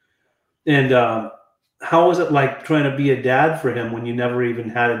 And how was it like trying to be a dad for him when you never even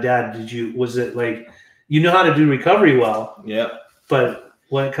had a dad? Was it like, you know how to do recovery well, but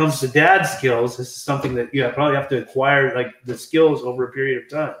when it comes to dad skills, this is something that you probably have to acquire, like the skills over a period of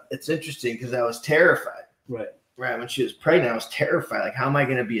time. It's interesting because I was terrified. Right. When she was pregnant, I was terrified. Like, how am I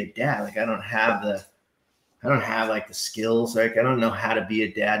going to be a dad? Like, I don't have like the skills. Like, I don't know how to be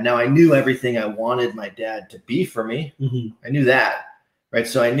a dad. Now, I knew everything I wanted my dad to be for me. I knew that. Right.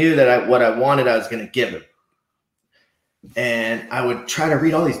 So I knew that what I wanted, I was going to give him. And I would try to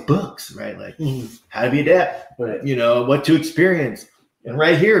read all these books, right? Like how to be a dad, you know, what to experience. And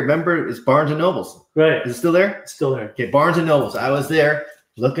right here, remember, it's Barnes and Nobles. Right. Is it still there? It's still there. Okay. Barnes and Nobles. I was there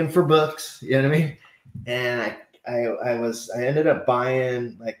looking for books, you know what I mean? And I ended up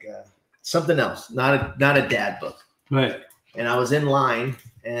buying like something else, not a dad book. Right. And I was in line,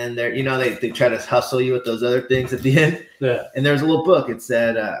 and they're, you know, they try to hustle you with those other things at the end. Yeah. And there's a little book. It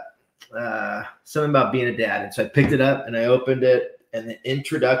said something about being a dad. And so I picked it up and I opened it, and the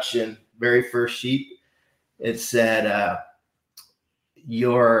introduction, very first sheet, it said,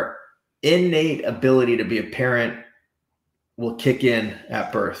 your innate ability to be a parent will kick in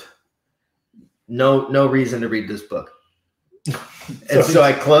at birth. No reason to read this book. And so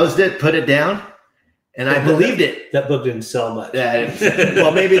I closed it, put it down, and I believed it. That book didn't sell much.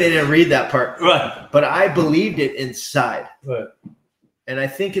 Well, maybe they didn't read that part. Right. But I believed it inside. Right. And I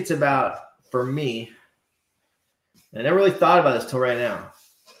think it's about, for me, and I never really thought about this till right now,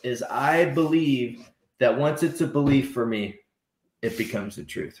 is I believe that once it's a belief for me, it becomes the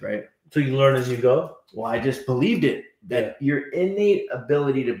truth, right? So you learn as you go? Well, I just believed it, that your innate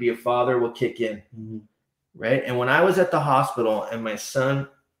ability to be a father will kick in, right? And when I was at the hospital and my son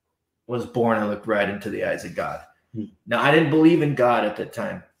was born, I looked right into the eyes of God. Now, I didn't believe in God at that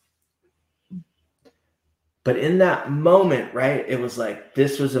time. But in that moment, right, it was like,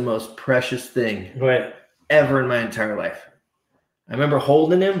 this was the most precious thing ever in my entire life. I remember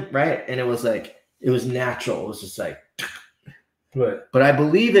holding him, right? And it was like, it was natural. It was just like, right. But I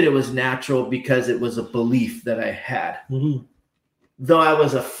believe that it was natural because it was a belief that I had. Though I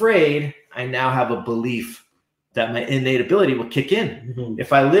was afraid, I now have a belief that my innate ability will kick in.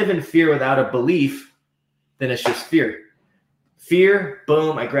 If I live in fear without a belief, then it's just fear. Fear,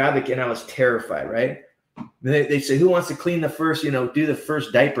 boom, I grabbed it and I was terrified, right? They say, who wants to clean the first, you know, do the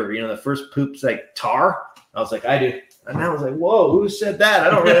first diaper, you know, the first poop's like tar? I was like, I do. And I was like, whoa, who said that? I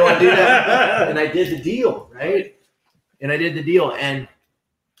don't really want to do that. And I did the deal, right? And I did the deal. And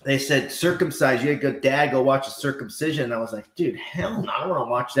they said, circumcise. You go, Dad, go watch a circumcision. And I was like, dude, hell no, I don't want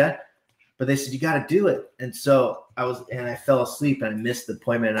to watch that. But they said, you got to do it. And so I fell asleep and I missed the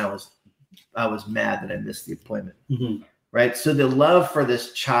appointment. And I was mad that I missed the appointment. Right. So the love for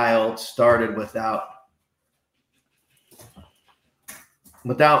this child started without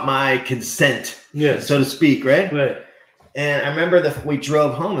my consent, so to speak. Right. And I remember we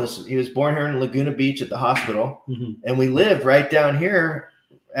drove home. He was born here in Laguna Beach at the hospital. And we lived right down here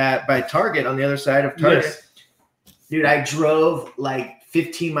by Target, on the other side of Target. Dude, I drove like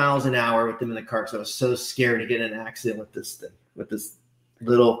 15 miles an hour with them in the car because I was so scared to get in an accident with this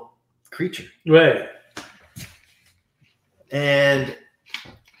little creature. Right. And,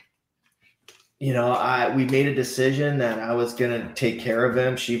 you know, we made a decision that I was going to take care of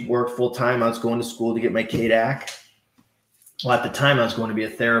him. She worked full time. I was going to school to get my KDAC. Well, at the time I was going to be a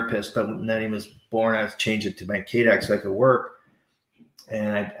therapist, but when he was born, I changed it to my KDAC so I could work.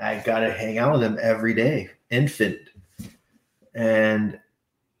 And I got to hang out with him every day, infant. And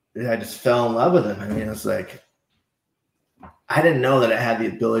I just fell in love with him. I mean, it's like, I didn't know that I had the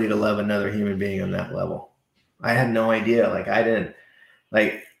ability to love another human being on that level. I had no idea. Like, I didn't,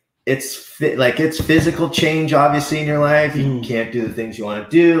 like, it's physical change, obviously, in your life. You can't do the things you want to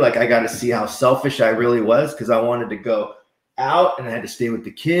do. Like, I got to see how selfish I really was, because I wanted to go out and I had to stay with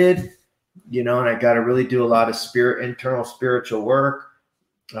the kid, you know, and I got to really do a lot of internal spiritual work.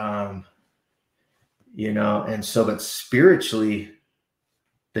 You know, and so, but spiritually,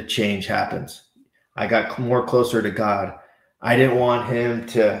 the change happens. I got more closer to God. I didn't want him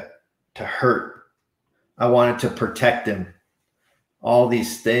to hurt. I wanted to protect him. All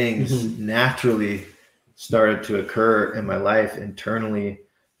these things naturally started to occur in my life internally.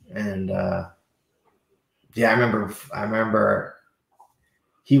 And, yeah, I remember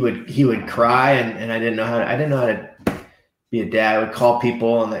he would cry and I didn't know how to be a dad. I would call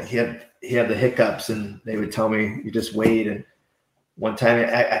people and he had the hiccups and they would tell me, you just wait. And one time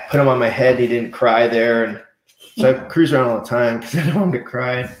I put him on my head. He didn't cry there. And so I cruise around all the time because I don't want him to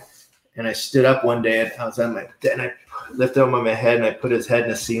cry. And I stood up one day and I was on and I lifted him on my head and I put his head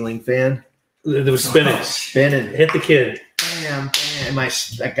in a ceiling fan. It was spinning. Hit the kid. Bam, bam.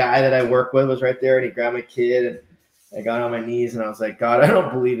 And a guy that I work with was right there and he grabbed my kid and I got on my knees and I was like, God, I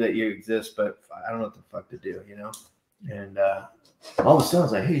don't believe that you exist, but I don't know what the fuck to do, you know? And all of a sudden I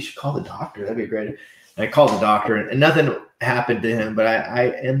was like, hey, you should call the doctor. That'd be great. And I called the doctor and nothing happened to him, but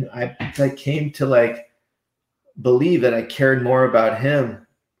I came to like believe that I cared more about him,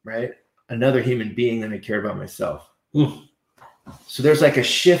 right? Another human being than I cared about myself. So there's like a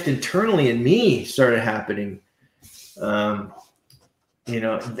shift internally in me started happening. You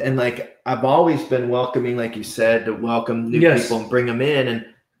know, and like I've always been welcoming, like you said, to welcome new people and bring them in. And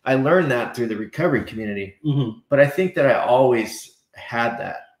I learned that through the recovery community. But I think that I always had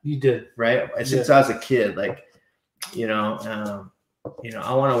that. You did, right? Since I was a kid, like, you know,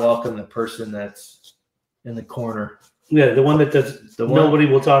 I want to welcome the person that's in the corner. Yeah, the one that does. Nobody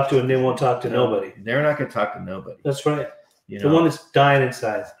will talk to, and they won't talk to nobody. They're not going to talk to nobody. That's right. You know, the one that's dying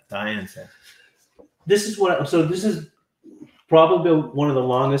inside. This is probably one of the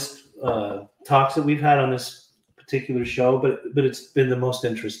longest talks that we've had on this particular show, but it's been the most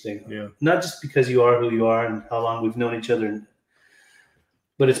interesting. Yeah. Not just because you are who you are and how long we've known each other,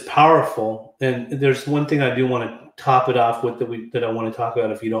 but it's powerful. And there's one thing I do want to top it off with that I want to talk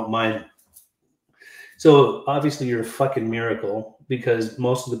about, if you don't mind. So obviously you're a fucking miracle, because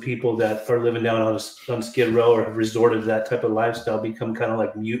most of the people that are living down on Skid Row or have resorted to that type of lifestyle become kind of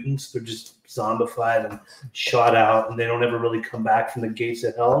like mutants. They're just zombified and shot out, and they don't ever really come back from the gates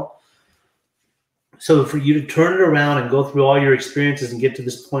of hell. So for you to turn it around and go through all your experiences and get to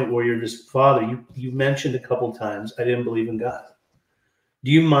this point where you're this father, you mentioned a couple times, I didn't believe in God. Do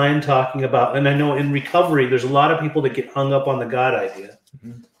you mind talking about, and I know in recovery, there's a lot of people that get hung up on the God idea.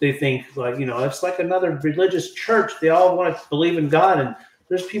 They think like, you know, it's like another religious church. They all want to believe in God. And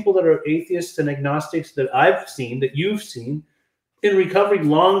there's people that are atheists and agnostics that I've seen, that you've seen in recovery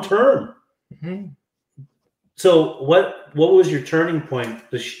long-term. So what was your turning point,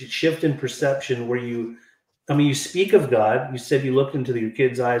 the shift in perception where you speak of God, you said you looked into your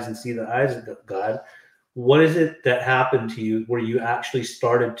kid's eyes and see the eyes of God. What is it that happened to you where you actually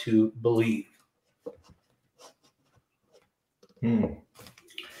started to believe?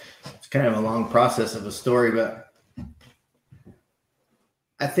 It's kind of a long process of a story, but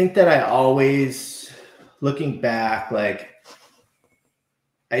I think that I always, looking back, like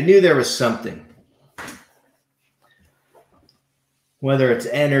I knew there was something, whether it's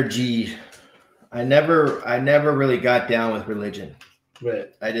energy. I never really got down with religion.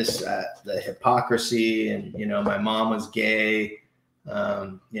 Right. I just, the hypocrisy and, you know, my mom was gay,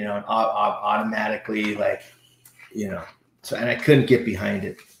 you know, automatically, like, you know, so, and I couldn't get behind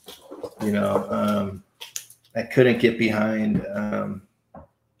it, you know, I couldn't get behind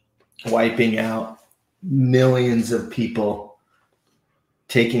wiping out millions of people,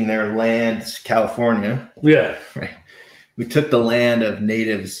 taking their land, California. Yeah. Right. We took the land of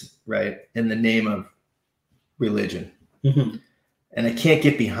natives, right, in the name of religion. And I can't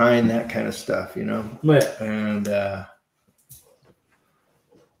get behind that kind of stuff, you know? Right. And,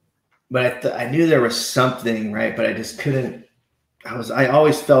 but I knew there was something, right? But I just couldn't, I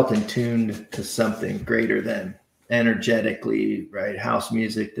always felt in tune to something greater than energetically, right? House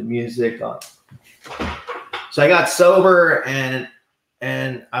music, the music. So I got sober and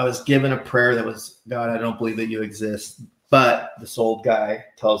I was given a prayer that was, God, I don't believe that you exist. But this old guy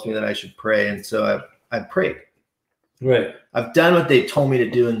tells me that I should pray. And so I prayed. Right. I've done what they told me to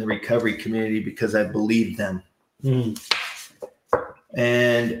do in the recovery community because I believed them.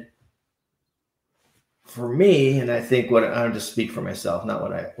 And for me, and I think I'll just speak for myself, not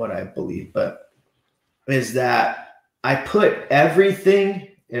what I believe, but is that I put everything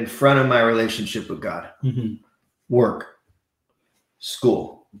in front of my relationship with God. Work,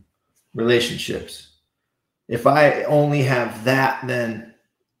 school, relationships. If I only have that, then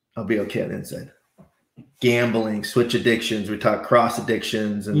I'll be okay on the inside. Gambling, switch addictions. We talk cross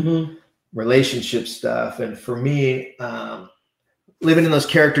addictions and relationship stuff. And for me, living in those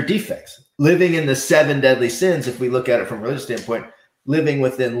character defects, living in the 7 deadly sins, if we look at it from a religious standpoint, living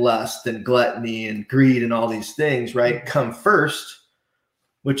within lust and gluttony and greed and all these things, right, come first,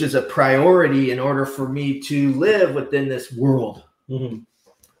 which is a priority in order for me to live within this world.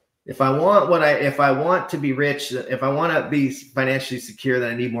 If I want to be rich, if I want to be financially secure,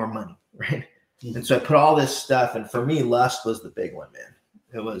 then I need more money, right? And so I put all this stuff, and for me, lust was the big one, man.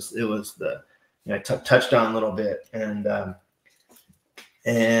 It was the, I touched on a little bit, and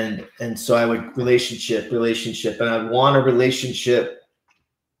so I would relationship, and I'd want a relationship,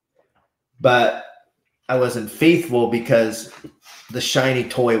 but I wasn't faithful because the shiny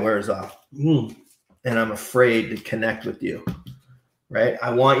toy wears off, and I'm afraid to connect with you, right?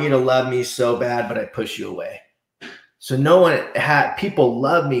 I want you to love me so bad, but I push you away. So people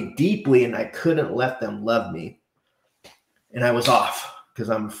love me deeply, and I couldn't let them love me. And I was off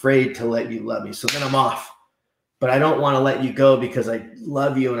because I'm afraid to let you love me. So then I'm off, but I don't want to let you go because I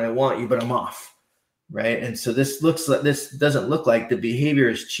love you and I want you, but I'm off. Right. And so this doesn't look like the behavior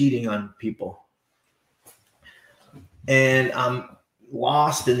is cheating on people. And I'm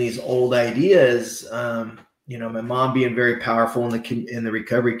lost in these old ideas. My mom being very powerful in the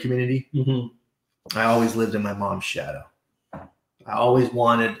recovery community. I always lived in my mom's shadow. I always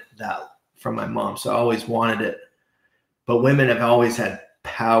wanted that from my mom. So I always wanted it. But women have always had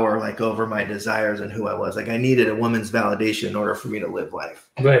power, like, over my desires and who I was. Like, I needed a woman's validation in order for me to live life.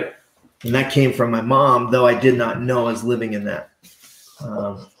 Right. And that came from my mom, though I did not know I was living in that.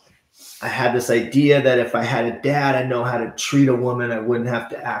 I had this idea that if I had a dad, I know how to treat a woman. I wouldn't have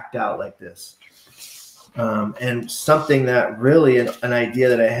to act out like this. And something that really, an idea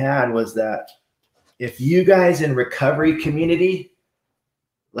that I had was that if you guys in recovery community,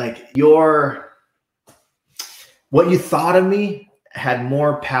 like, what you thought of me had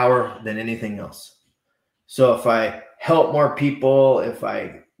more power than anything else. So if I helped more people, if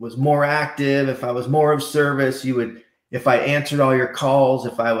I was more active, if I was more of service, if I answered all your calls,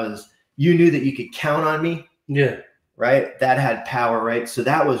 you knew that you could count on me. Yeah. Right. That had power. Right. So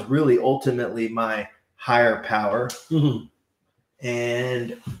that was really ultimately my higher power.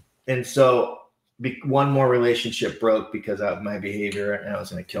 And so one more relationship broke because of my behavior, and I was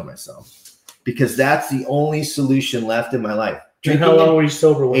going to kill myself because that's the only solution left in my life. And how long were you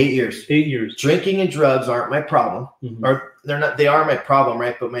sober? 8 years. 8 years. Drinking and drugs aren't my problem, or they're not. They are my problem,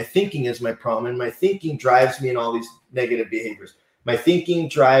 right? But my thinking is my problem, and my thinking drives me in all these negative behaviors. My thinking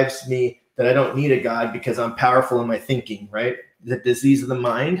drives me that I don't need a God because I'm powerful in my thinking, right? The disease of the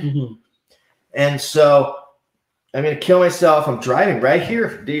mind. And so I'm going to kill myself. I'm driving right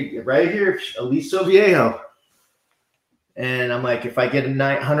here, dude, right here, Aliso Viejo. And I'm like, if I get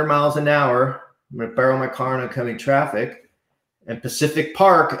 100 miles an hour, I'm going to barrel my car in oncoming traffic. And Pacific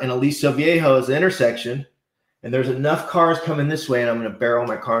Park and Aliso Viejo is the intersection. And there's enough cars coming this way, and I'm going to barrel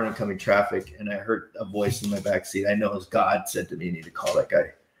my car in oncoming traffic. And I heard a voice in my backseat. I know it was God said to me, you need to call that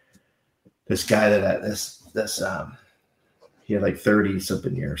guy. This guy he had like 30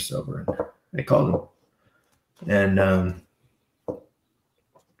 something years sober. And I called him. And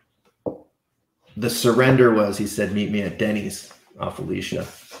the surrender was, he said, meet me at Denny's off Alicia.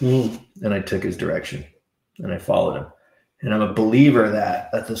 And I took his direction and I followed him. And I'm a believer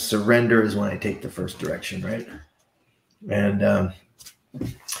that the surrender is when I take the first direction, right? And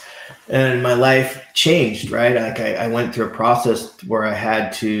my life changed, right? Like I went through a process where I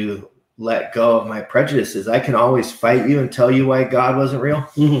had to let go of my prejudices. I can always fight you and tell you why God wasn't real.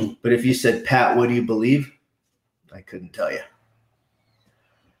 But if you said, Pat, what do you believe? I couldn't tell you.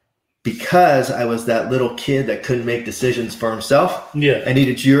 Because I was that little kid that couldn't make decisions for himself. Yeah. I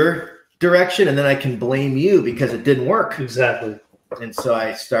needed your direction, and then I can blame you because it didn't work. Exactly. And so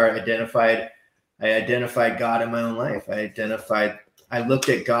I identified God in my own life. I looked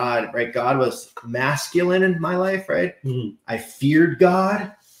at God, right? God was masculine in my life, right? I feared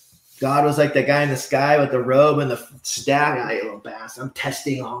God. God was like the guy in the sky with the robe and the staff. I little bastard. I'm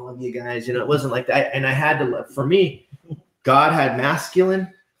testing all of you guys. You know, it wasn't like that. And I had to, for me, God had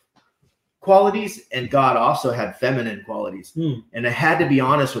masculine qualities and God also had feminine qualities. And I had to be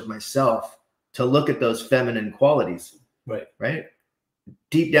honest with myself to look at those feminine qualities. Right.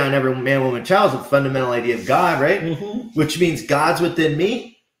 Deep down, every man, woman, child is a fundamental idea of God, right? Which means God's within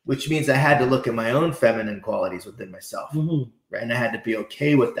me, which means I had to look at my own feminine qualities within myself. Right. And I had to be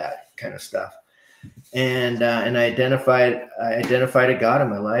okay with that kind of stuff. And I identified a God in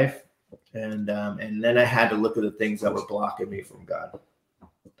my life. And then I had to look at the things that were blocking me from God,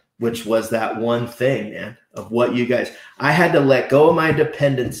 which was that one thing, man, of what you guys, I had to let go of my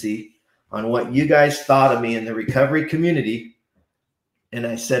dependency on what you guys thought of me in the recovery community. And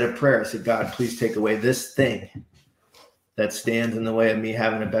I said a prayer. I said, God, please take away this thing that stands in the way of me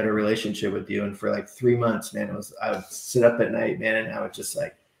having a better relationship with you. And for like 3 months, man, I would sit up at night, man, and I would just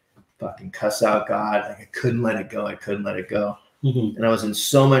like fucking cuss out God. Like I couldn't let it go. And I was in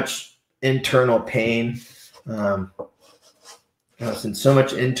so much internal pain. I was in so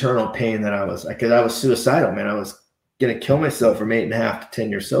much internal pain that I was suicidal, man. I was going to kill myself from 8.5 to 10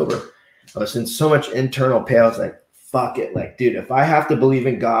 years sober. I was in so much internal pain. I was like, fuck it. Like, dude, if I have to believe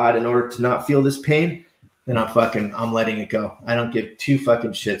in God in order to not feel this pain, then I'm letting it go. I don't give two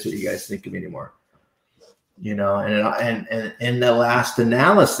fucking shits what you guys think of me anymore. You know, and in the last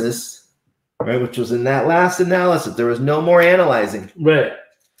analysis, right, which was in that last analysis, there was no more analyzing. Right.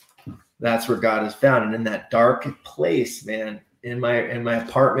 That's where God is found. And in that dark place, man, in my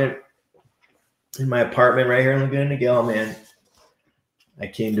apartment right here in Laguna Niguel, man, I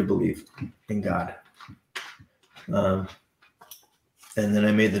came to believe in God. And then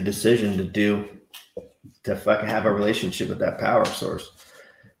I made the decision to fucking have a relationship with that power source.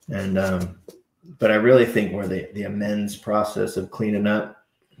 And, but I really think where the amends process of cleaning up,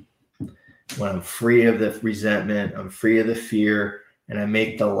 when I'm free of the resentment, I'm free of the fear, and I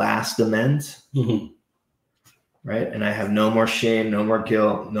make the last amends, right? And I have no more shame, no more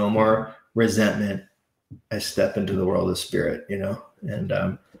guilt, no more resentment. I step into the world of spirit, you know,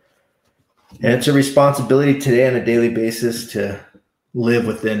 and it's a responsibility today on a daily basis to live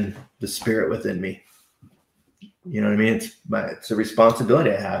within the spirit within me. You know what I mean? It's a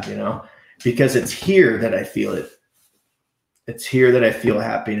responsibility I have, you know, because it's here that I feel it. It's here that I feel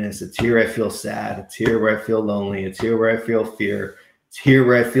happiness. It's here I feel sad. It's here where I feel lonely. It's here where I feel fear. It's here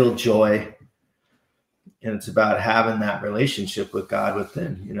where I feel joy. And it's about having that relationship with God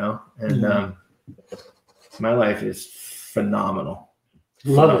within, you know, and my life is phenomenal.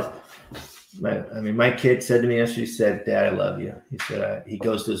 Love it. My kid said to me yesterday, he said, Dad, I love you. He said, he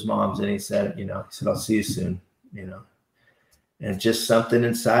goes to his mom's and he said, I'll see you soon, you know, and just something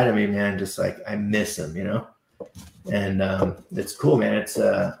inside of me, man, just like, I miss him, you know, and it's cool, man. It's,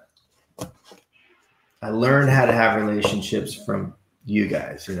 I learned how to have relationships from you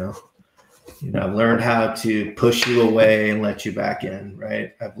guys, you know, I've learned how to push you away and let you back in.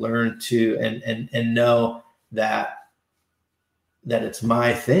 Right. I've learned to, and know that it's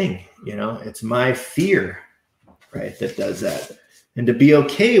my thing, you know, it's my fear, right, that does that. And to be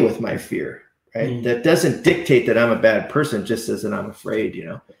okay with my fear, right, that doesn't dictate that I'm a bad person, just says that I'm afraid, you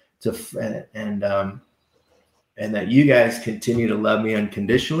know, and that you guys continue to love me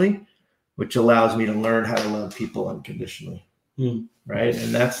unconditionally, which allows me to learn how to love people unconditionally, right?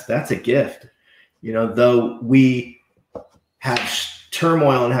 And that's a gift, you know, though we have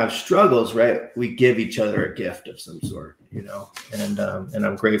turmoil and have struggles, right? We give each other a gift of some sort, you know, and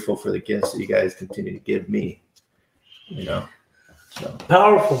I'm grateful for the gifts that you guys continue to give me, you know. So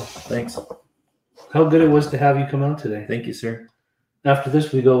powerful. Thanks. How good it was to have you come out today. Thank you, sir. After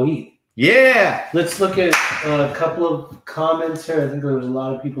this, we go eat. Yeah. Let's look at a couple of comments here. I think there was a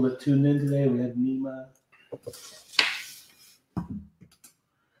lot of people that tuned in today. We had Nima.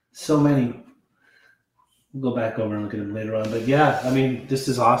 So many. We'll go back over and look at them later on. But yeah, I mean, this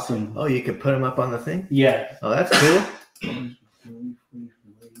is awesome. Oh, you could put them up on the thing? Yeah. Oh, that's cool.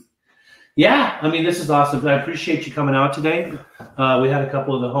 Yeah, I mean, this is awesome. I appreciate you coming out today. We had a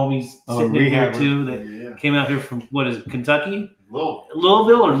couple of the homies sitting in here too that came out here from, what is it, Kentucky?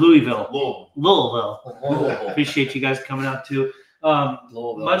 Louisville or Louisville? Louisville. Appreciate you guys coming out too.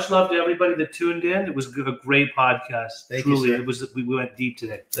 Much love to everybody that tuned in. It was a great podcast. Thank Truly, you, sir. we went deep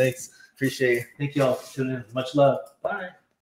today. Thanks. Appreciate you. Thank you all for tuning in. Much love. Bye.